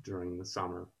hot during the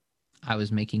summer. I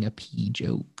was making a pee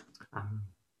joke.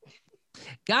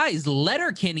 Guys,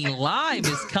 Letterkenny Live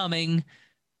is coming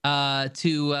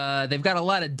they've got a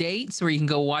lot of dates where you can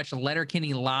go watch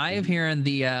Letterkenny Live here in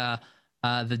the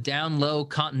down low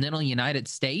continental United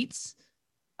States.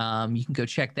 You can go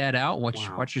check that out.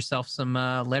 Watch yourself some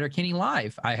Letterkenny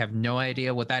Live. I have no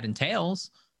idea what that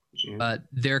entails, but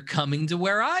they're coming to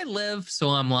where I live, so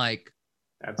I'm like,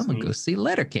 I'm gonna go see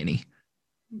Letterkenny.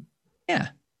 Yeah.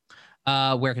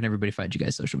 Where can everybody find you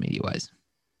guys social media wise?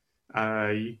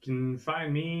 You can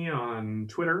find me on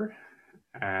Twitter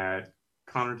at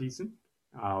Connor Thiessen,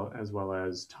 as well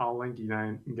as Tall Lanky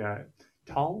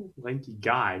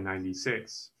Guy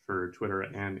 96 for Twitter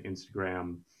and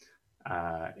Instagram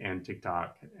and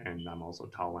TikTok, and I'm also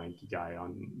Tall Lanky Guy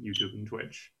on YouTube and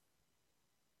Twitch.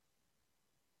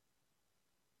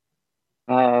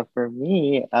 For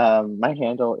me, my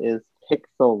handle is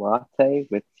Pixel Latte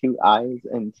with 2 I's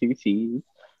and 2 T's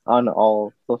on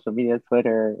all social media,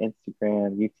 Twitter,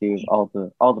 Instagram, YouTube, all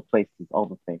the places, all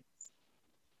the things.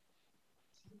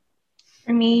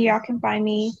 For me, y'all can find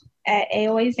me at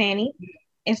AOA Zanny,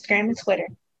 Instagram and Twitter.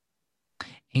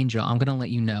 Angel, I'm gonna let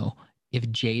you know if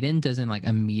Jaden doesn't like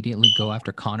immediately go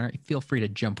after Connor, feel free to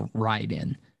jump right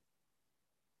in.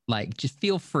 Like, just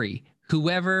feel free.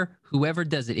 Whoever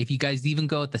does it, if you guys even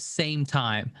go at the same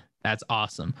time, that's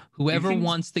awesome. Whoever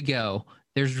wants to go,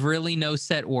 there's really no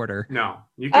set order. No,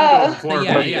 you can go before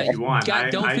if you want.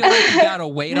 Don't feel like you gotta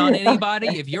wait on anybody.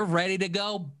 If you're ready to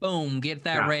go, boom, get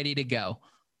that ready to go.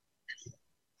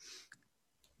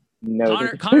 No,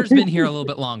 Connor's been here a little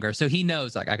bit longer, so he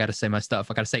knows, like, I got to say my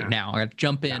stuff. I got to say it now. I got to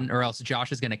jump in, or else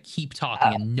Josh is going to keep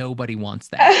talking, and nobody wants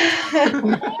that.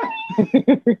 I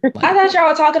thought y'all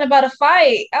were talking about a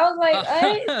fight. I was like,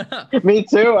 what? Me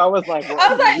too. I was like,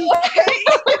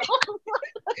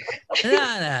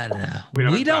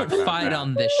 No. We don't fight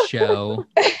on this show.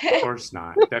 Of course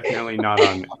not. Definitely not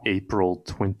on April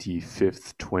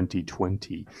 25th,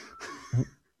 2020.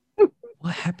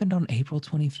 What happened on April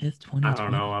 25th, 2020? I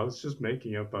don't know. I was just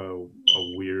making up a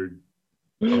weird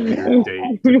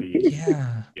date to be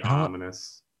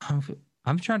ominous.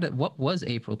 I'm trying to. What was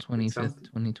April 25th,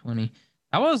 2020?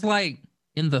 I was like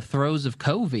in the throes of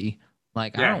COVID.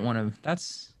 Like, I don't want to.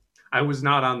 I was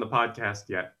not on the podcast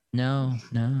yet. No.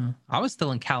 I was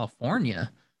still in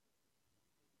California.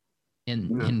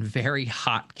 In very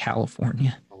hot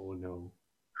California. Oh no.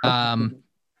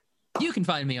 You can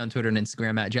find me on Twitter and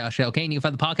Instagram at Josh L. Kane. You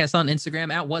can find the podcast on Instagram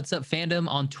at What's Up Fandom,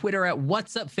 on Twitter at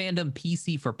What's Up Fandom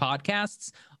PC for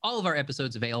podcasts. All of our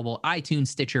episodes available: iTunes,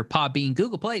 Stitcher, Podbean,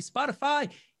 Google Play, Spotify,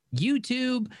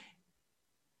 YouTube,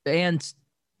 and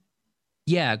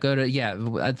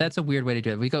that's a weird way to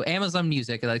do it. We go Amazon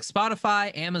Music, like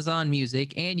Spotify, Amazon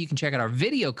Music, and you can check out our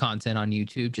video content on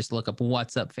YouTube. Just look up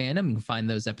What's Up Fandom. You can find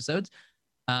those episodes.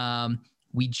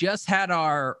 We just had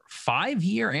our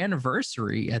 5-year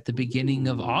anniversary at the beginning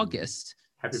of August.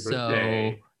 Happy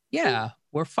birthday. Yeah,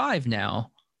 we're 5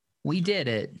 now. We did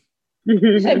it.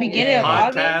 You said beginning of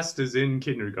Podcast August? is in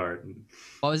kindergarten.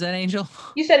 What was that, Angel?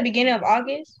 You said the beginning of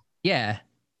August? Yeah.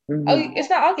 Oh, it's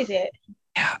not August yet.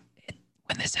 Yeah.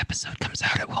 When this episode comes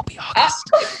out, it will be August.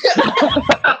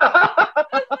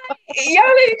 Y'all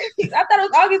really confused. I thought it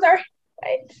was August already.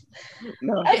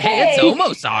 No. Okay. Hey, it's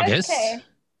almost August. Okay.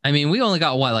 I mean, we only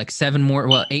got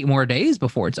 8 more days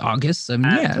before it's August. So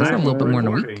yeah, that's a little bit more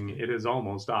than a week. It is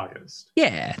almost August.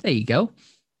 Yeah, there you go.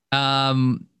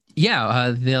 The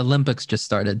Olympics just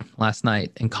started last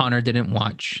night, and Connor didn't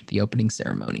watch the opening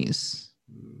ceremonies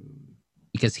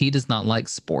because he does not like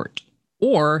sport.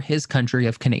 or his country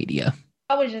of Canada.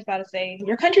 I was just about to say,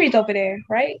 your country's over there,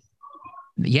 right?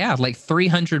 Yeah, like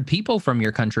 300 people from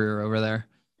your country are over there.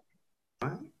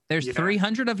 What? There's Yeah.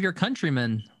 300 of your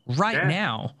countrymen right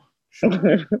now. Sure. I'm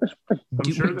doing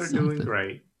sure they're doing something.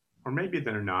 great. Or maybe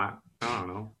they're not. I don't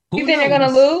know. You Who think they're gonna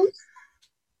knows? lose?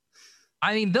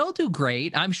 I mean, they'll do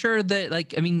great. I'm sure that,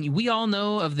 like, I mean, we all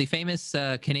know of the famous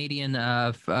Canadian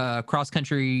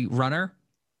cross-country runner,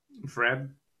 Fred?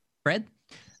 Fred.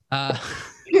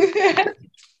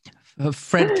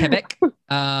 Fred Quebec.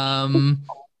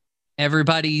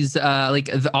 Everybody's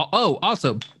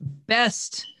also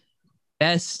best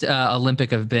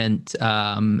Olympic event,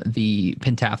 the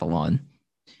pentathlon.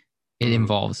 It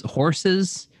involves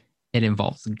horses, it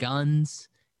involves guns,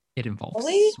 it involves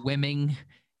Really? swimming,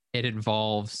 it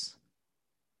involves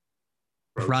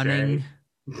Crochet. running.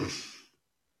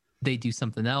 They do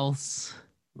something else.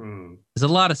 Hmm. There's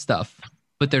a lot of stuff,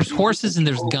 but there's horses and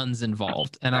there's guns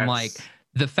involved. And I'm like, That's-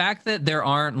 the fact that there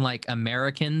aren't like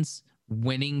Americans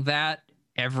winning that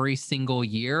every single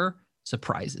year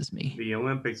surprises me. the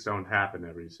Olympics don't happen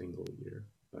every single year.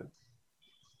 But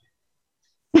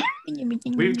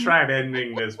we've tried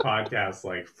ending this podcast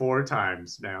like 4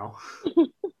 times now.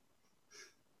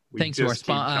 We Thanks to our just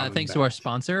keep coming thanks to our back.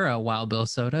 sponsor, Wild Bill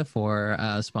Soda, for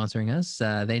sponsoring us.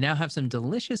 They now have some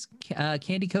delicious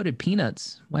candy coated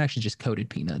peanuts. Well, actually, just coated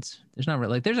peanuts. There's not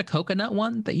really. There's a coconut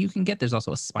one that you can get. There's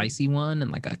also a spicy one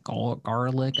and like a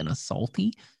garlic and a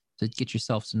salty. So get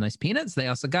yourself some nice peanuts. They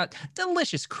also got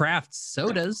delicious craft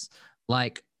sodas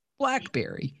like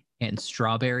blackberry and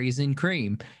strawberries and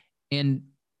cream and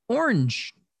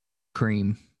orange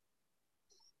cream.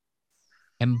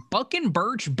 And Buck and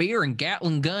Birch beer and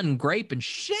Gatlin gun and grape and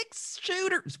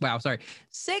 6-shooter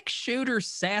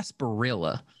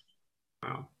sarsaparilla.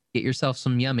 Wow. Get yourself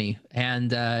some yummy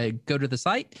and go to the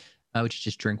site, which is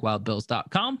just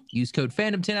drinkwildbills.com. Use code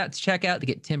Phantom10 at checkout to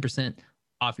get 10%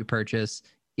 off your purchase.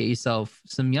 Get yourself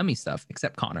some yummy stuff,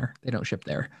 except Connor. They don't ship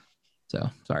there. So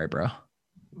sorry, bro.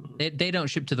 They don't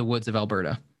ship to the woods of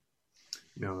Alberta.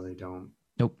 No, they don't.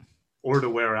 Nope. Or to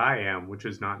where I am, which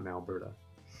is not in Alberta.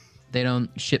 They don't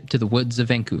ship to the woods of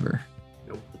Vancouver.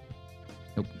 Nope.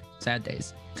 Sad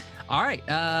days. All right.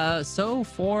 So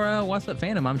for What's Up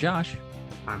Phantom, I'm Josh.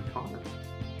 I'm Connor.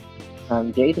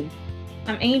 I'm Jaden.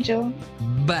 I'm Angel.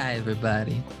 Bye,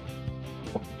 everybody.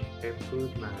 It was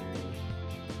nice.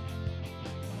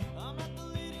 I'm not the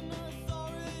leading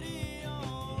authority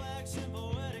on action,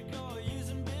 poetic or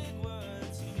using big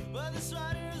words. But this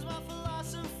writer is my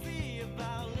philosophy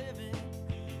about living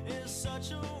in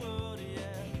such a world, yeah.